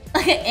tail.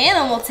 Like an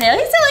animal tail.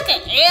 He said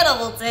like an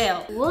animal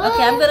tail. What?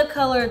 Okay, I'm gonna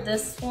color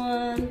this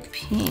one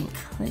pink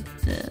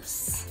like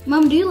this.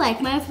 Mom, do you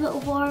like my so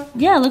far?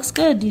 Yeah, it looks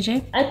good,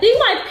 DJ. I think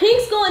my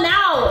pink's going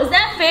out. Is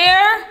that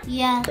fair?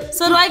 Yeah.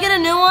 So do I get a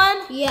new one?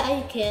 Yeah,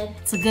 you can.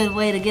 It's a good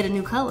way to get a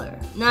new color.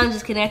 No, I'm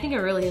just kidding. I think it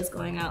really is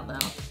going out though.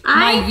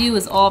 My U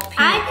is all pink.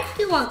 I just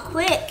do one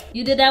quick.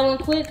 You did that one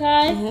quick,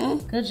 Kai?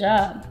 Good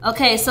job.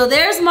 Okay, so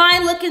there's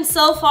mine looking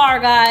so far,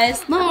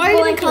 guys. Mom, are you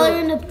gonna color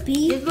in the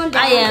P?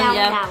 I am,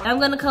 yeah.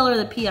 I'm gonna color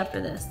the P after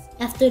this.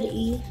 After the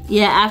E?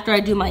 Yeah, after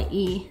I do my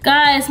E.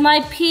 Guys,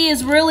 my P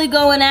is really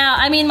going out.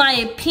 I mean,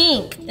 my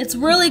pink. It's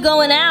really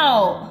going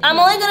out. I'm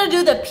only gonna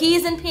do the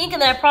P's in pink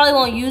and then I probably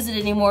won't use it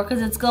anymore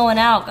because it's going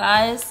out,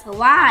 guys.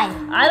 Why?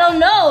 I don't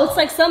know. It's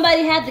like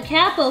somebody had the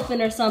cap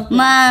open or something.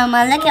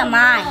 Mama, look at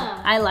mine.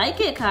 I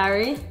like it,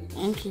 Kyrie.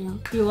 Thank you.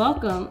 You're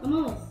welcome. I'm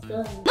almost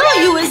done. No,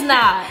 you is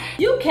not.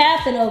 You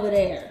capping over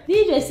there.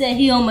 DJ said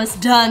he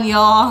almost done,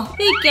 y'all.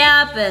 He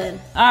capping.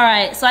 All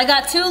right, so I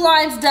got 2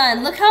 lines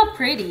done. Look how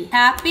pretty.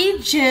 Happy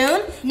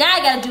June. Now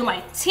I gotta do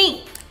my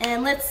teeth.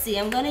 And let's see,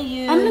 I'm gonna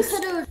use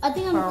I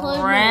think I'm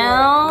coloring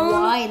brown. the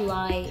white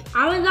light.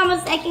 I was on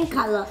my second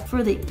color.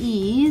 For the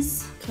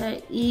E's.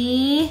 Okay,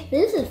 E.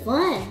 This is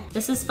fun.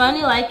 This is fun,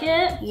 you like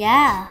it?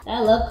 Yeah. I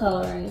love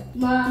coloring.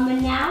 Mama,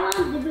 now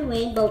I'm doing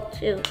rainbow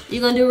too.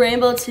 You gonna do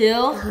rainbow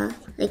too?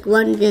 Like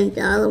one and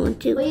the other one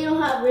too. But you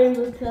don't have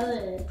rainbow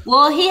colors.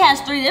 Well, he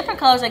has 3 different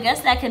colors. I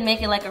guess that can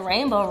make it like a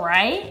rainbow,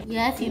 right?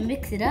 Yeah, if you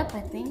mix it up,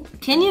 I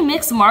think. Can you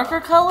mix marker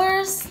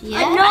colors?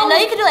 Yeah. I know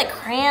you can do like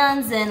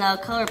crayons and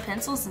color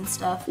pencils and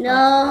stuff.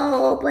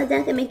 No, but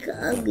that can make it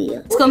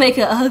uglier. It's gonna make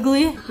it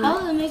ugly. How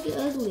will it make it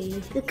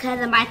ugly? Because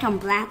it might turn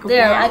black or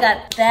There, brown. I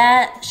got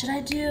that. Should I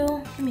do?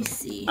 Let me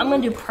see. I'm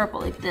gonna do purple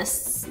like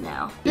this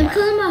now. I'm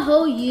coloring my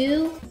whole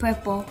U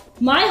purple.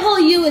 My whole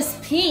U is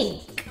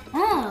pink.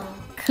 Oh.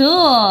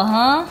 Cool,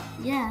 huh?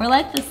 Yeah. We're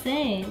like the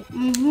same.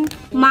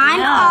 Mine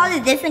Yeah. are all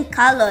the different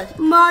colors.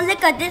 Mom,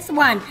 look at this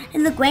one.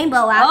 It's a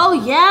rainbow out. Oh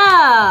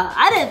yeah,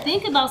 I didn't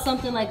think about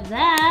something like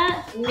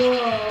that. Whoa,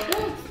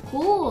 that's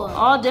cool.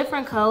 All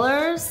different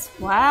colors.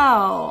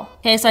 Wow.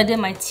 Okay, so I did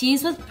my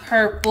T's with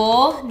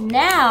purple.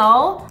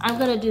 Now I'm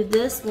gonna do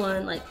this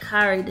one like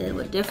Kyrie did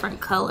with different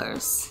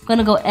colors. I'm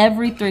gonna go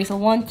every 3. So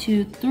 1,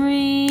 2,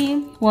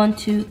 3. 1,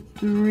 2,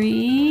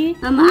 3.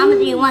 Mama, I'm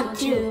gonna do 1,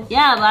 2.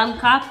 Yeah, but I'm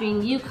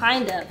copying you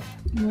kind of.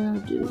 I'm gonna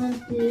do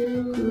 1,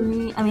 2,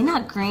 green. I mean,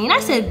 not green. I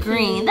said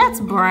green. That's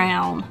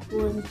brown.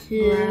 1,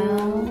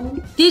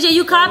 2. DJ,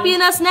 you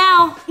copying us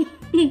now?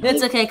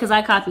 It's okay, because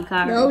I copied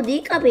Kyrie. No,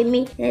 they copied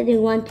me. They do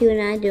 1, 2,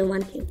 and I do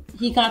 1, 2.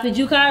 He copied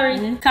you,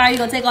 Kyrie? Kyrie, you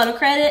gonna take all the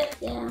credit?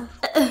 Yeah.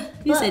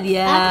 You said After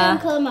yeah. I'm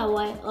coloring my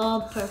white,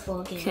 all purple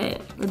again. Okay,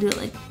 we'll do it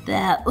like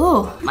that.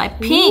 Oh, my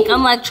pink.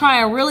 I'm like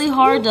trying really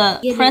hard to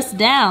press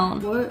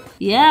down. Work.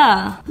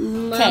 Yeah.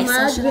 Okay,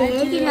 Mama, so should I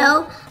did do? you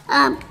know,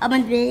 I'm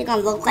really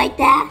gonna look like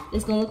that.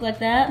 It's gonna look like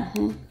that?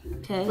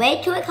 Okay.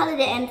 Wait till I color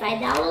the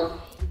inside. That will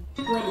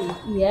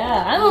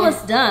Yeah, I'm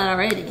almost done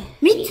already.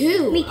 Me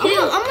too. Me too.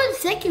 I'm on the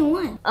second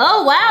one.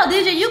 Oh, wow,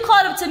 DJ, you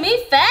caught up to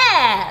me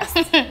fast.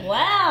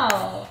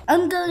 Wow.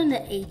 I'm going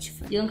to H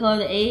first. You gonna color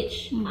the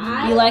H?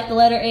 You like the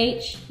letter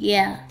H?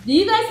 Yeah. Do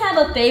you guys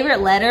have a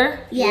favorite letter?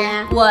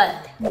 Yeah.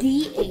 What?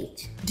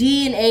 D-H.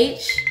 D and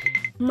H?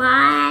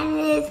 Mine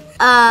is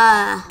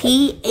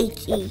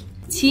T-H-E.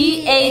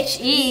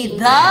 T-H-E,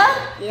 the?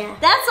 Yeah.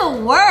 That's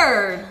a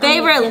word.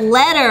 Favorite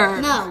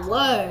letter. Not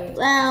word.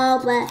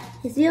 Well, but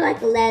it's still like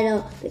a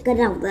letter because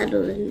I'm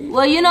letters in it.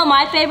 Well, you know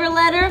my favorite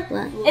letter?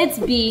 What? It's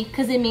B,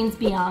 because it means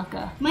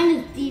Bianca. Mine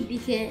is D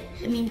because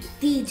it means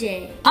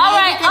DJ. All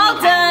right,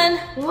 all done.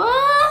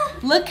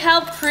 What? Look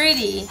how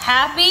pretty.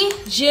 Happy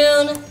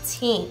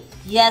Juneteenth.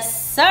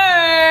 Yes,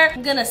 sir.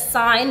 I'm gonna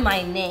sign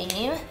my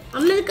name.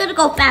 I'm just gonna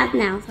go fast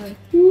now.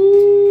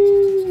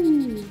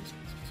 Ooh.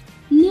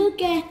 Look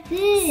at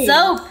this.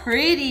 So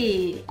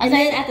pretty. And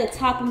then at the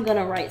top, I'm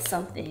gonna write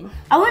something.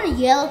 I want a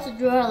yellow to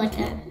draw like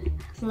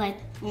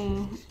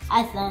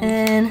I thought.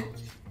 And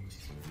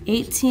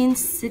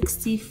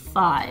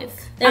 1865.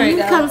 There we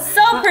go.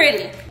 So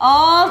pretty.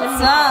 All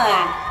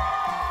done.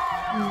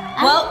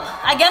 Well,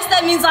 I guess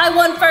that means I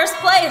won first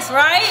place,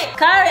 right?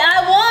 Kyrie,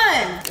 I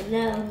won.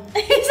 No.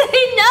 He said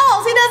he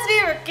knows. He doesn't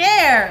even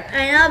care.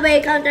 I know, but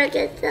you can't touch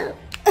yourself.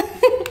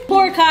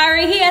 Poor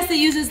Kyrie, he has to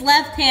use his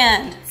left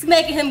hand. It's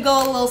making him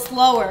go a little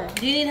slower.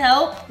 Do you need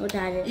help? I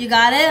got it. You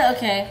got it?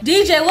 Okay.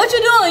 DJ, what you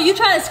doing? Are you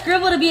trying to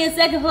scribble to be in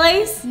second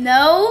place?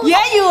 No.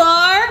 Yeah, you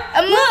are.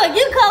 Look,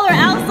 you color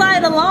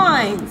outside the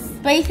lines.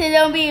 But you said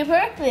don't be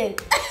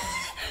perfect.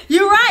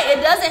 You're right.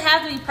 It doesn't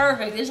have to be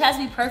perfect. It just has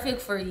to be perfect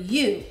for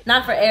you,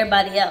 not for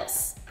everybody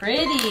else.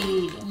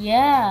 Pretty.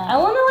 Yeah. I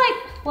want to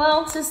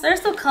well, since they're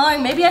still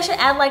coloring, maybe I should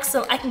add I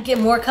can get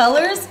more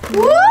colors.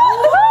 Woo!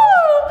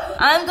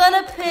 I'm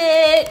gonna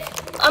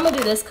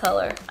do this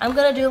color. I'm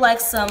gonna do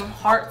some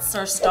hearts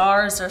or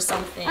stars or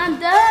something. I'm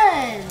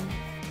done.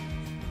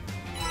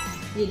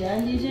 You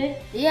done, DJ?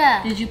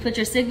 Yeah. Did you put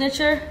your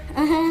signature?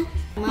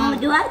 Mama,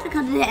 do I have to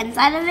color the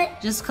inside of it?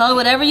 Just color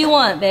whatever you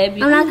want,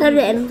 baby. I'm not coloring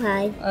the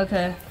inside.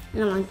 Okay. I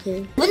don't want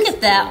to. Look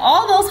at that,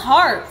 all those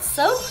hearts,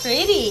 so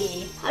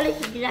pretty. How did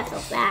you do that so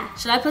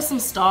fast? Should I put some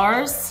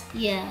stars?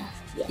 Yeah.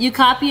 You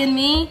copying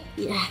me?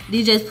 Yeah.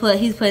 He's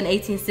putting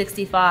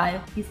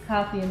 1865. He's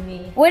copying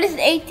me. What is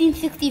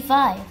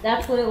 1865?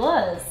 That's what it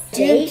was.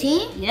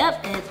 18?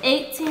 Yep, in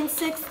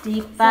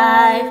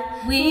 1865,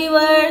 we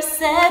were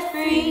set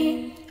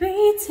free,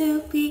 free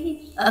to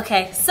be.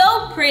 Okay,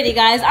 so pretty,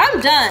 guys. I'm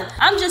done.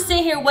 I'm just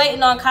sitting here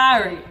waiting on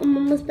Kyrie. I'm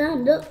almost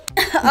done. Look.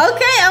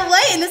 Okay, I'm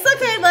waiting. It's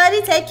okay,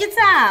 buddy. Take your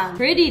time.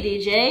 Pretty,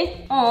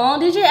 DJ. Aw,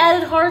 DJ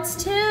added hearts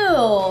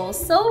too.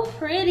 So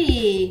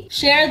pretty.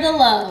 Share the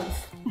love.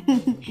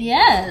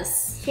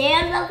 Yes.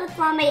 Share love with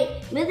my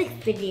music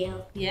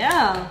video.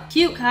 Yeah.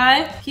 Cute,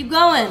 Kai. Keep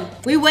going.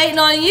 We waiting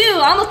on you.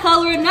 I'm gonna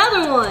color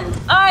another one.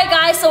 All right,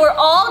 guys, so we're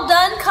all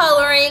done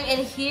coloring,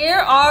 and here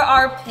are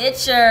our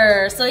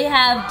pictures. So we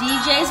have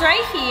DJ's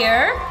right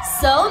here.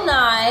 So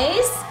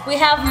nice. We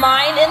have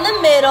mine in the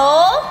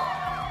middle,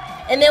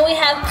 and then we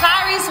have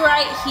Kyrie's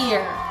right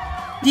here.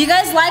 Do you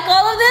guys like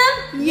all of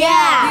them?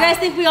 Yeah. You guys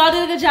think we all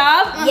did a good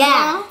job?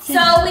 Yeah.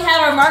 So we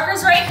have our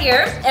markers right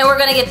here, and we're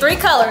gonna get 3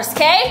 colors,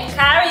 okay?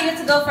 Kyrie, you get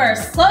to go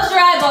first. Close your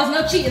eyeballs,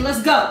 no cheating,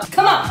 let's go.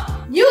 Come on.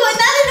 You are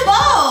not in the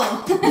bowl.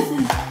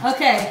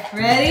 Okay,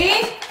 ready?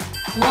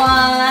 1,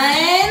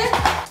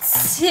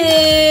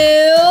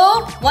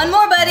 2, one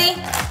more, buddy.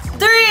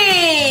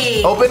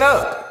 3. Open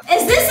up.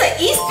 Is this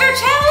an Easter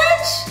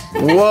challenge?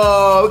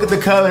 Whoa, look at the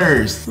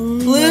colors.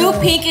 Blue,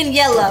 pink, and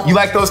yellow. You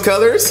like those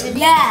colors?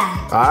 Yeah.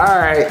 All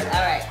right.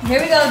 All right, here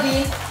we go,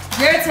 D.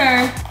 Your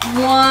turn.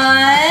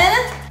 1,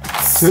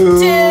 2.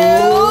 2,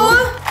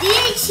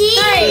 You're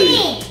cheating.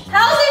 3.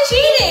 How is it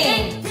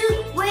cheating?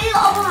 Dude, wait,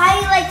 how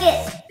you like it?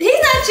 He's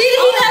not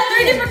cheating. He got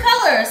 3 different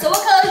colors. So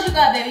what colors you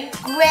got, baby?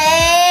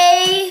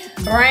 Gray.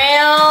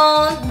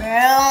 Brown.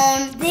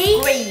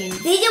 Green.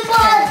 DJ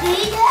Ball,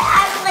 DJ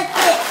act like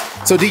this.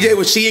 So DJ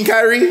was cheating,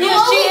 Kyrie? He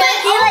was cheating.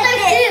 He like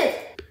this.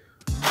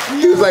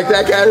 He was like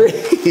that, Kyrie?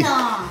 No.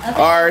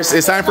 Ours,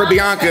 it's time for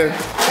Bianca.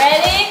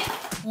 Ready?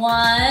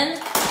 1,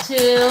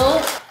 2,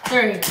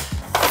 3.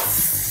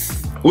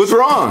 What's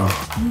wrong?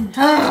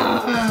 Okay,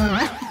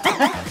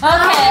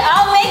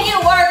 I'll make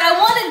it work. I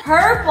wanted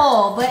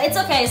purple, but it's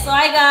okay. So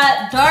I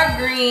got dark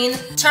green,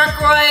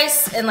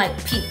 turquoise, and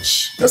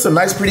peach. That's some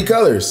nice, pretty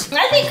colors.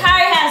 I think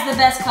Kyrie has the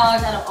best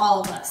colors out of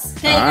all of us.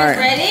 Okay, you guys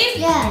ready?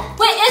 Yeah.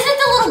 Wait, isn't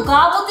the little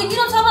gobble thing, you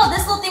don't talk about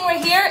this little thing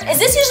right here? Is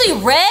this usually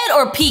red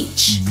or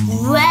peach?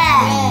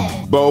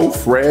 Red.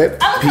 Both, red,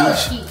 I'm gonna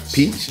color peach.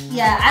 peach.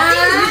 Yeah, I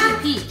think it's usually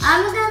peach.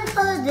 I'm gonna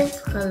color this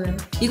color.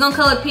 You gonna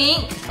color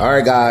pink? All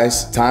right,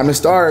 guys, time to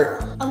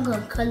start. I'm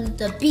gonna color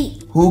the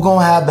beat. Who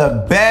gonna have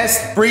the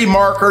best free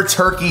marker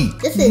turkey?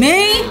 This is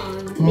Me?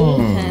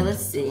 Okay,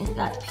 let's see.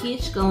 Got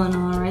peach going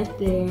on right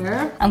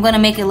there. I'm gonna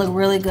make it look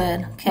really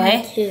good, okay?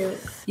 Mine too.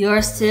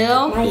 Yours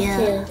too? Mine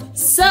too.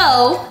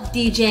 So,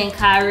 DJ and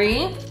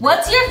Kyrie,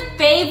 what's your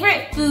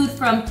favorite food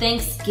from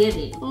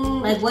Thanksgiving?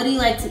 What do you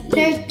like to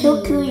eat?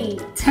 Turkey.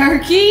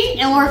 Turkey?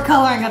 And we're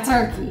coloring a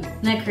turkey.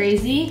 Isn't that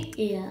crazy?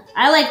 Yeah.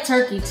 I like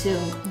turkey too.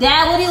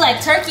 Dad, what do you like,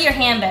 turkey or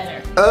ham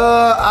better?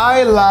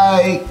 I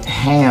like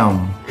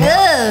ham. Good.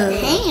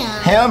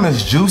 Damn. Ham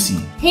is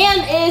juicy. Ham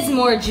is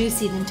more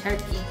juicy than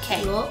turkey.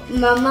 Okay.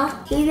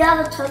 Mama, can you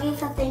have a turkey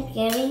for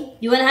Thanksgiving?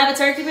 You want to have a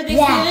turkey for Thanksgiving?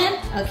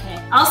 Yeah. Okay.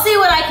 I'll see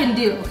what I can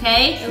do,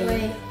 okay?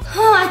 Okay.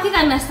 Oh, I think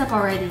I messed up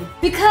already.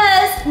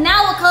 Because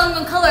now what color I'm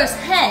going to color his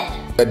head?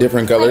 A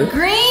different color?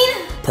 Green?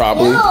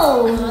 Probably.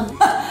 No.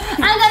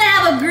 I'm going to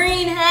have a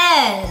green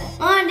head.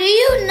 Do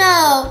you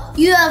know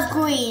you have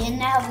green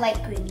and I have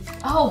light green?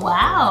 Oh,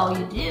 wow,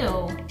 you do.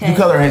 Okay. You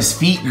color his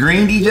feet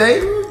green,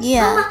 DJ?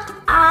 Yeah.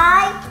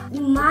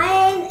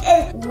 Mine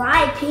is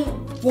light pink.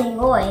 than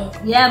yours.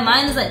 Yeah,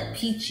 mine is like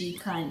peachy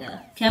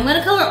kinda. Okay, I'm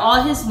gonna color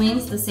all his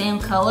wings the same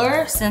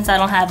color since I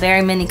don't have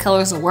very many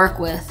colors to work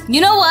with.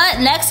 You know what?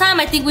 Next time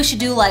I think we should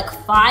do like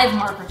 5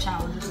 marker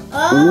challenges.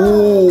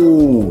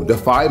 Ooh, the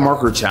 5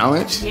 marker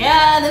challenge?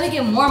 Yeah, then we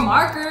get more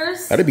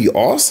markers. That'd be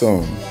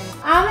awesome.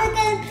 I'm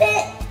gonna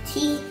put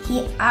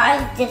his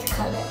eyes this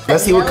color.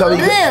 Let's see what color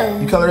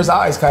Blue. you color his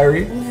eyes,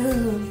 Kyrie.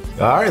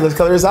 All right, let's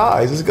color his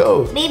eyes. Let's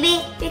go.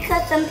 Maybe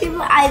because some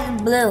people's eyes are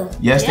blue.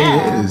 Yes,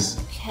 Yeah. it is.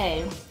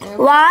 Okay.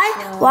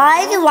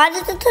 Why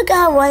does it took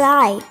out one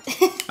eye?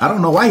 I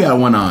don't know why he got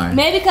one eye.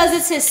 Maybe because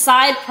it's his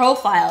side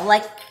profile.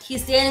 Like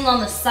he's standing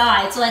on the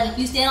side. So like if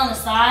you stand on the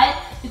side,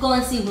 you go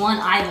and see one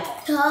eyeball.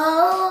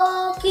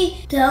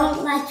 Turkey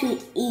don't like to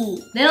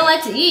eat. They don't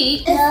like to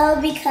eat. No,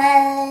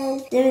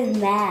 because they're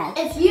mad.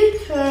 If you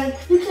turn,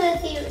 you can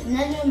see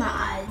none of my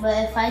eyes.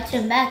 But if I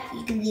turn back,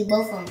 you can see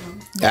both of them.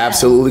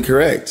 Absolutely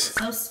correct.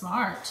 So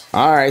smart.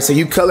 All right, so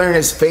you coloring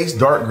his face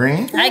dark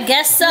green? I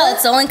guess so.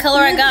 It's the only color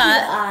I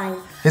got. Eyes.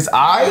 His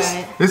eyes? All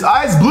right. His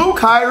eyes blue,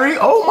 Kyrie.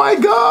 Oh my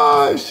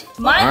gosh.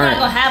 Mine's All not right.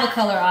 gonna have a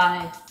color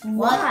eye.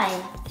 Why?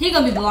 He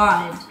gonna be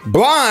blind.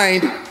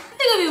 Blind. He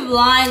gonna be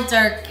blind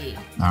turkey.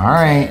 All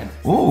right.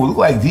 Ooh, look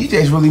like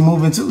DJ's really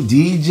moving too.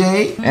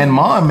 DJ and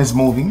Mom is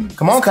moving.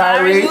 Come on,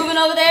 Kyrie. Moving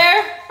over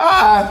there.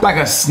 Ah, like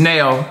a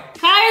snail.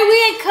 Kyrie, we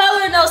ain't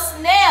coloring no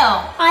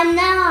snail. I'm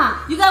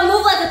not. You gotta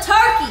move like a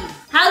turkey.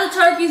 How do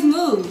turkeys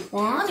move? That?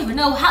 I don't even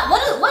know.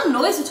 What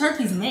noise do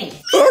turkeys make?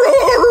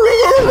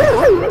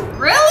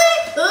 Really?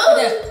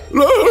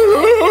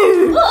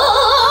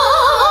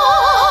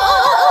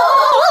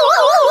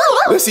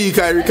 Let's see you,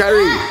 Kyrie.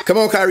 Kyrie, come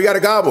on, Kyrie. You gotta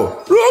gobble.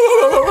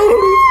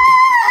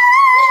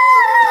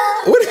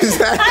 What is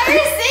that?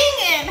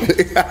 Kyrie's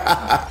singing.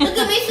 Look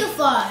at me so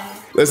far.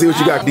 Let's see what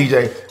you got,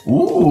 DJ.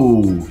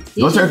 Ooh.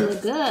 These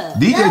look good.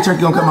 DJ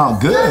turkey gonna come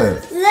out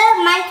good. Look,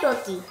 my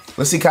turkey.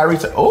 Let's see Kyrie.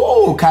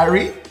 Oh,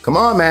 Kyrie. Come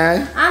on,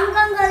 man. I'm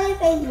gonna go to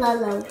face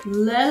Lolo.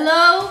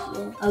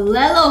 Lelo? A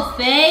Lelo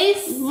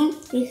face?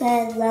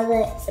 Because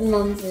Lolo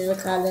mom's is a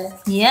color.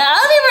 Yeah, I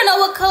don't even know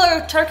what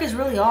color turkeys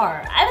really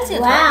are. I haven't seen a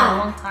turkey in a Wow.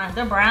 long time.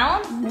 They're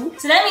brown?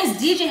 So that means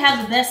DJ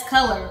has the best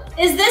color.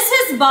 Is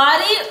this his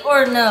body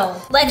or no?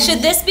 Like, should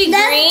this be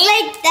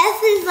green?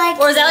 That's his like.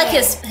 Or is that like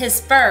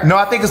his fur? No,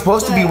 I think it's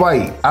supposed to be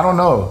white. I don't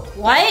know.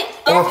 White?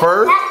 Or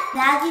fur?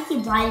 That's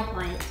his body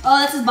part. Oh,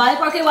 that's his body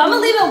part. Okay, well, I'm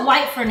gonna leave it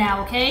white for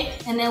now, okay?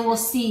 And then we'll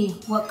see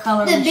what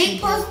color The we big should do.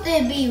 supposed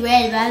to be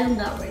red, but I don't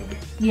got red.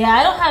 Yeah,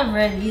 I don't have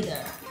red either.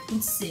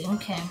 Let's see,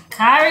 okay.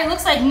 Kyrie,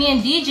 looks like me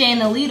and DJ in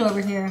the lead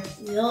over here.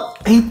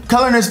 Yup. He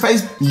coloring his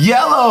face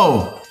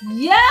yellow.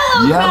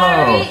 Yellow, Yellow.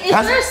 Kyrie. Is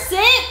That's- yours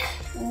sick?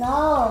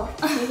 No.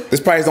 This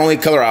probably his only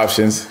color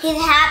options.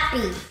 He's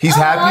happy. He's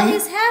Oh, happy?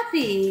 he's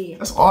happy.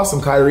 That's awesome,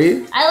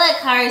 Kyrie. I like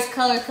Kyrie's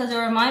color because it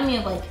reminds me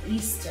of like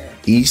Easter.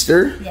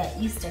 Easter? Yeah,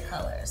 Easter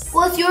colors.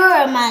 What's your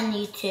remind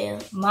you to?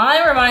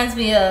 Mine reminds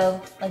me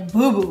of like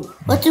Boo Boo.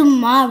 What do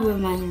mine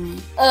remind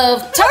me?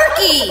 Of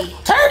turkey.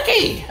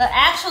 Turkey. An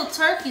actual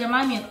turkey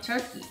remind me of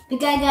turkey. The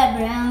guy got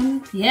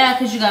brown. Yeah,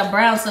 because you got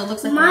brown, so it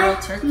looks like a real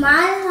turkey.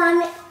 Mine remind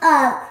me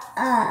of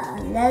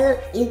little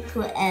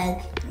equal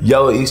egg.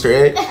 Yellow Easter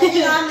egg. I think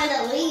I'm in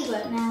the lead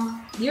right now.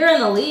 You're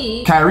in the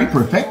lead. Kyrie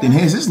perfecting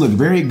his. This look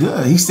very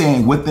good. He's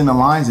staying within the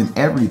lines and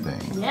everything.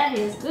 Yeah,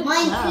 he is. Good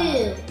Mine job.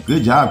 too.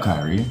 Good job,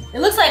 Kyrie.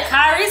 It looks like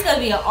Kyrie's gonna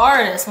be an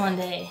artist one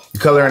day. You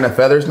coloring the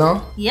feathers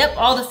now? Yep,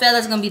 all the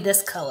feathers gonna be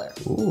this color.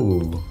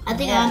 Ooh. I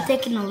think Yeah. I'm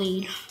taking the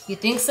lead. You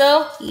think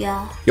so?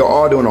 Yeah. Y'all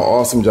all doing an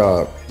awesome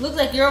job. Looks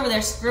like you're over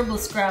there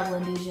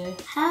scrabbling, DJ.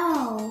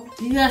 How?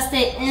 You gotta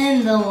stay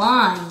in the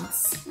lines.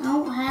 I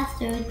don't have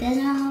to. Then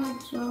I'll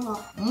draw.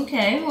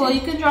 Okay, well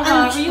you can draw I'm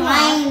however you want.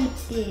 trying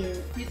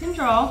to. You can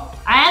draw.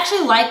 I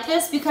actually like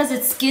this because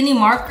it's skinny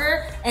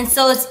marker, and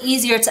so it's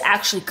easier to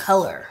actually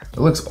color. It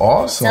looks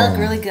awesome. Does that look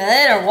really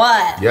good or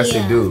what? Yes,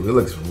 Yeah. it do. It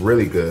looks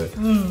really good.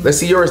 Let's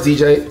see yours,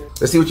 DJ.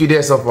 Let's see what you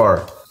did so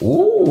far.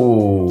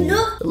 Ooh.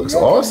 It looks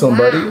awesome,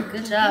 buddy.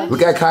 Good job.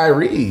 Look at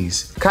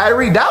Kyrie's.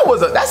 Kyrie,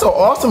 that's an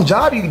awesome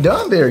job you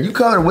done there. You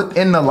color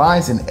within the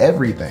lines and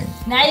everything.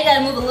 Now you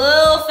gotta move a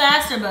little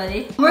faster,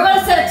 buddy. We're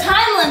gonna set a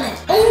time limit.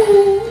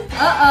 Ooh.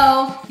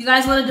 Uh-oh. You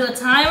guys wanna do a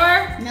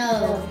timer?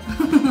 No.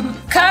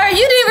 Kyrie, you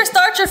didn't even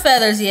start your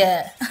feathers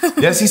yet.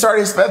 Yes, he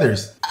started his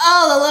feathers.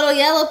 Oh, the little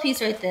yellow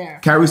piece right there.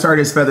 Kyrie started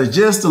his feathers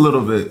just a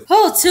little bit.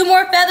 Oh, 2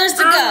 more feathers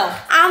to go.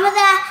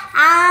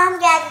 I'm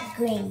getting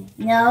green.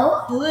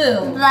 No.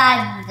 Blue.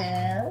 Black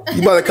though.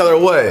 You about to color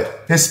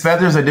what? His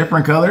feathers a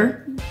different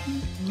color?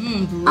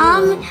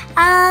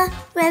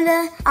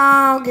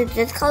 Get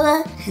this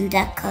color and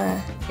that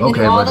color.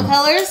 Okay, all buddy. the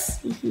colors?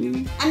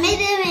 I made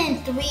them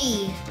in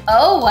 3.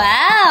 Oh,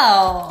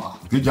 wow.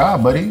 Good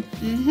job, buddy.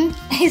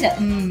 He said,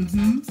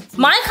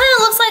 Mine kind of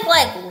looks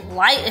like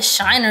light as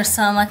shine or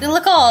something. Like they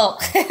look all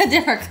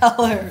different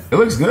colors. It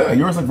looks good.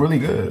 Yours look really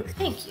good.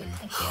 Thank you.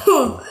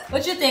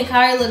 What you think,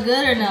 Kyrie? Look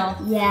good or no?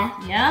 Yeah.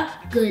 Yeah?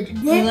 Good.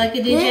 You like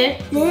it, DJ?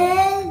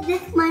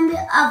 This reminds me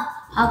of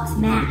Hulk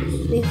smash.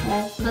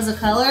 Because of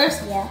colors?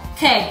 Yeah.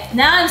 Okay,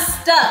 now I'm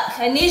stuck.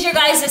 I need your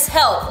guys'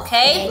 help,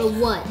 okay? For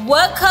what?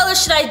 What color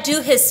should I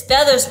do his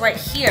feathers right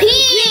here?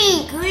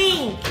 Pink.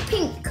 Green.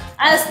 Pink.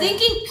 I was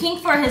thinking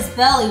pink for his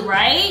belly,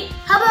 right?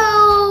 How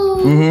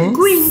about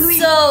green?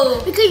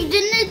 So, Because you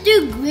didn't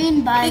do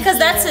green by because here.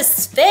 that's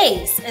his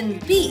face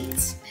and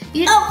feet.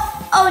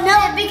 Oh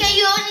no, because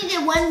you only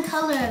did one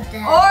color of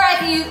that. Or I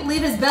can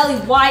leave his belly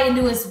white and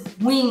do his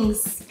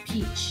wings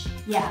peach.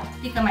 Yeah, I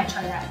think I might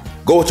try that.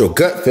 Go with your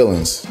gut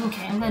feelings.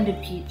 Okay, I'm gonna do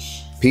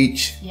peach.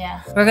 Peach.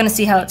 Yeah, we're gonna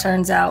see how it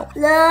turns out.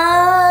 Look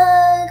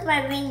at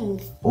my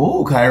rings.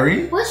 Ooh,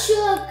 Kyrie. What's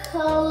your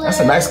color? That's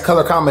a nice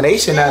color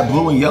combination, that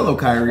blue and yellow,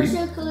 Kyrie. What's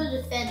your color of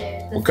the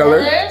feathers? The What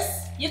color? feathers,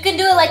 you can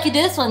do it like you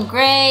did this one.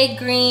 Gray,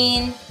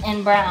 green,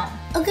 and brown.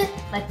 Okay.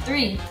 Like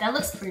 3. That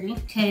looks pretty.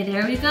 Okay,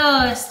 there we go.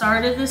 I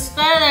started his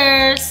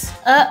feathers.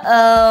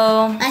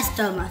 Uh-oh. I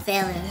stole my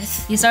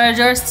feathers. You started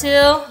yours too?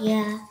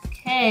 Yeah.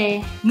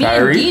 Okay. Me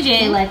Kyrie? and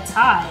DJ like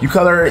tied. You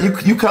color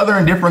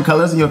in different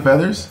colors in your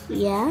feathers?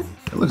 Yeah.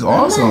 It looks I'm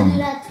gonna do awesome.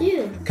 that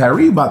too.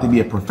 Kyrie about to be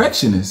a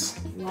perfectionist.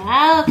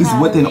 Wow, He's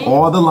Kyrie. within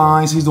all the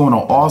lines. He's doing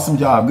an awesome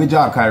job. Good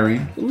job, Kyrie.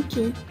 Thank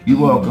you. You're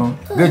welcome.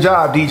 Good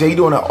job, DJ. You're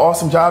doing an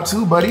awesome job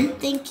too, buddy.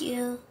 Thank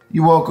you.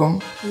 You're welcome.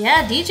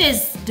 Yeah,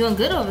 DJ's doing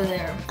good over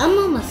there. I'm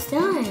almost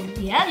done.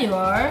 Yeah, you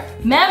are.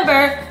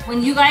 Remember,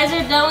 when you guys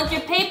are done with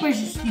your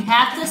papers, you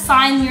have to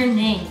sign your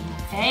name,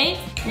 okay?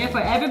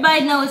 Therefore,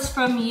 everybody knows it's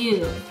from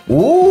you.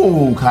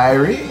 Ooh,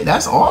 Kyrie.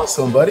 That's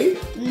awesome, buddy.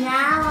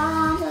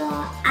 Now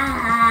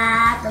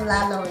the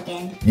Lalo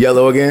again.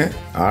 Yellow again?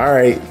 All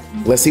right.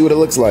 Let's see what it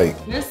looks like.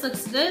 Yours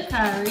looks good,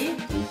 Kyrie.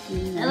 Thank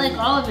you. I like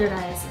all of your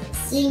guys'.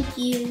 Thank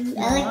you.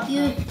 I like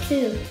you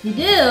too. You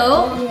do?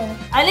 Yeah.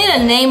 I need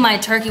to name my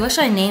turkey. What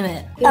should I name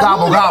it?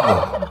 Gobble,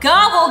 gobble.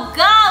 Gobble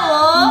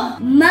Gobble!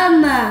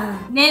 Mama.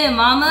 Name it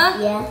Mama?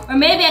 Yeah. Or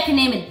maybe I can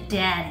name it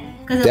Daddy.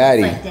 Because it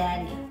Daddy. looks like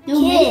Daddy.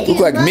 Kid. Look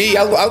like me.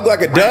 I look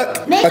like a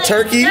duck, Make a it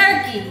turkey.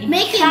 Turkey.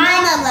 Make it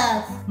Mama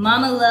love.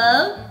 Mama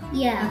Love?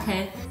 Yeah.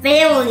 Okay.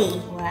 Family.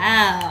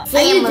 Wow.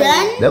 Are you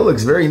done? That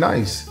looks very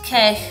nice.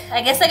 Okay,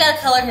 I guess I gotta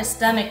color his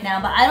stomach now,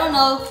 but I don't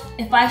know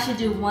if I should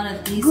do one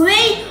of these.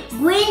 Green.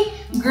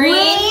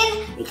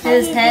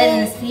 His head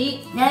and his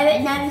feet. No,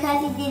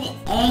 because he did it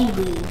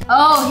angry.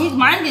 Oh, he's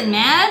mine getting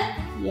mad?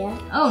 Yeah.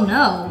 Oh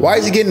no. Why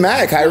is he getting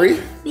mad,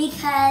 Kyrie?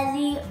 Because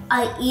we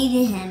are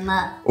eating him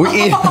up. We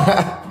eat.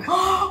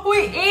 We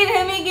ate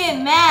him, he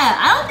get mad.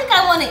 I don't think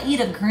I want to eat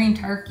a green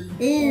turkey.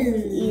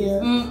 Ew.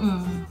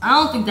 Mm-mm. I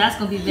don't think that's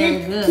gonna be very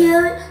good.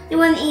 You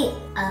want to eat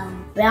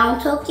brown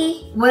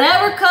turkey?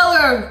 Whatever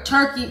color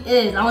turkey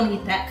is, I want to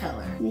eat that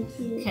color. Me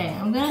too. Okay,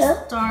 I'm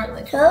gonna start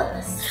like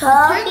this.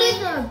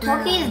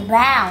 Turkey is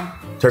brown.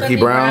 Turkey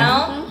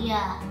brown.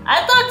 Yeah.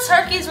 I thought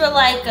turkeys were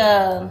like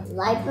a,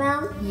 Light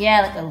brown?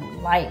 yeah, like a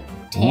light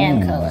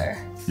tan color.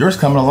 Yours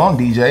coming along,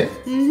 DJ.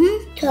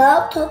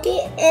 Turkey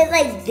is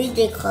like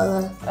DJ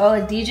color. Oh,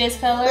 a DJ's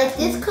color? Like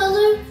this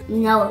color?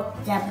 No,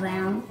 that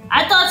brown.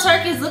 I thought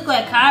turkeys looked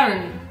like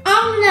Kyrie.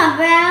 I'm not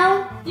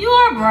brown. You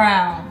are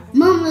brown.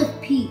 Mama's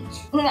peach.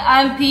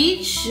 I'm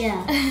peach?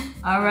 Yeah.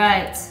 All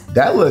right.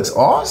 That looks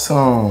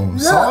awesome.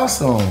 It's Look.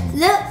 awesome.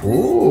 Look.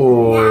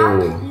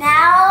 Ooh.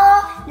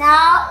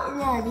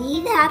 Now,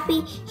 he's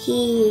happy.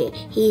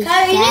 He's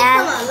Kyrie,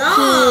 sad. come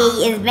along.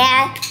 He is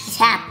mad. He's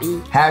happy.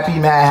 Happy,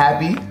 mad,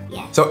 happy?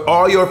 Yeah. So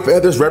all your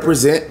feathers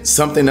represent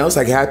something else,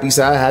 like happy,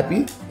 sad,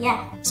 happy?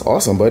 Yeah. It's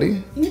awesome, buddy.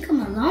 You need to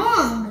come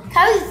along.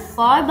 Kyrie's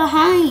far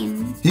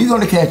behind. He's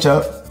gonna catch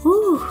up.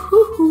 Ooh,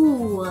 hoo,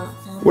 hoo.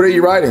 What are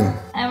you writing?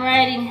 I'm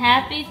writing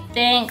Happy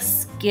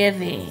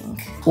Thanksgiving.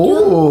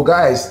 Ooh,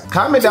 guys,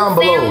 comment down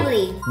below.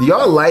 family. Do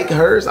y'all like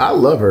hers? I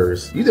love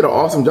hers. You did an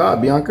awesome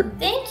job, Bianca.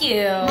 Thank you.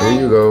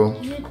 There you go.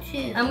 You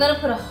too. I'm gonna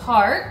put a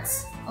heart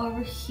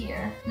over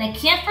here. And I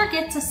can't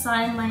forget to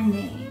sign my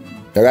name.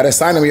 Y'all gotta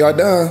sign them, y'all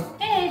done.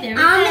 Hey, there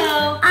we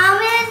go.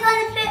 I'm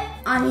gonna fit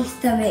on his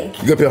stomach.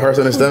 You gonna put hearts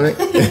on his stomach?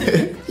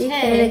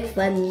 Okay.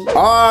 Funny.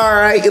 All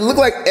right, it looked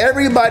like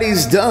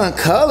everybody's done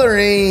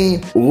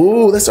coloring.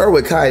 Ooh, let's start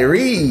with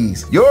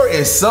Kyrie's. Yours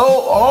is so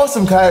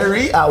awesome,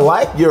 Kyrie. I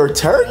like your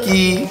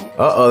turkey.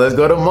 Uh-oh, let's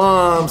go to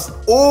Mom's.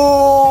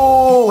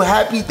 Ooh,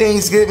 happy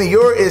Thanksgiving.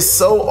 Yours is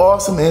so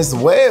awesome as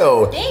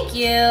well. Thank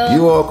you.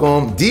 You're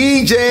welcome.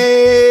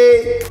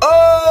 DJ.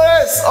 Oh,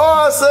 that's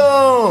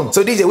awesome.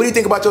 So DJ, what do you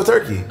think about your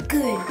turkey?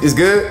 Good. It's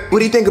good? What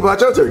do you think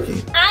about your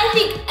turkey? I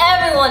think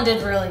everyone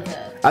did really good.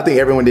 I think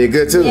everyone did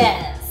good too.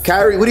 Yes.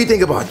 Kyrie, what do you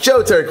think about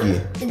your turkey?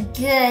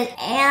 Good.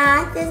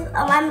 And this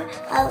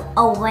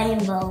a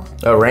rainbow.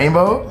 A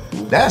rainbow?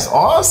 That's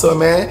awesome,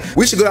 man.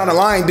 We should go down the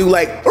line and do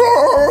like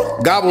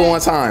gobble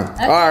one time.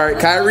 Okay, All right,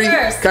 let's Kyrie. go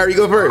first. Kyrie,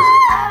 go first.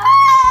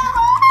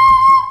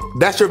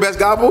 That's your best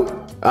gobble?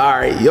 All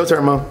right, your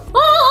turn, Mom.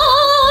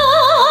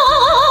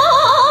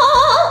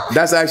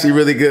 That's actually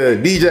really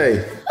good.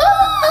 DJ.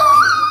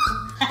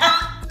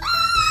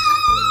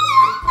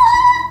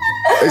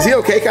 Is he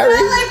okay, Kyrie?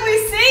 Like we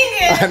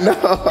singing. I know.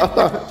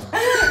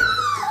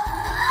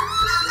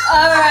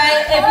 All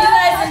right, if you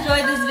guys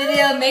enjoyed this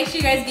video, make sure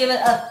you guys give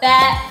it a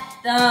fat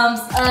thumbs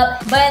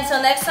up. But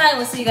until next time,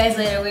 we'll see you guys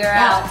later. We are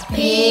out.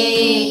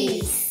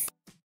 Peace.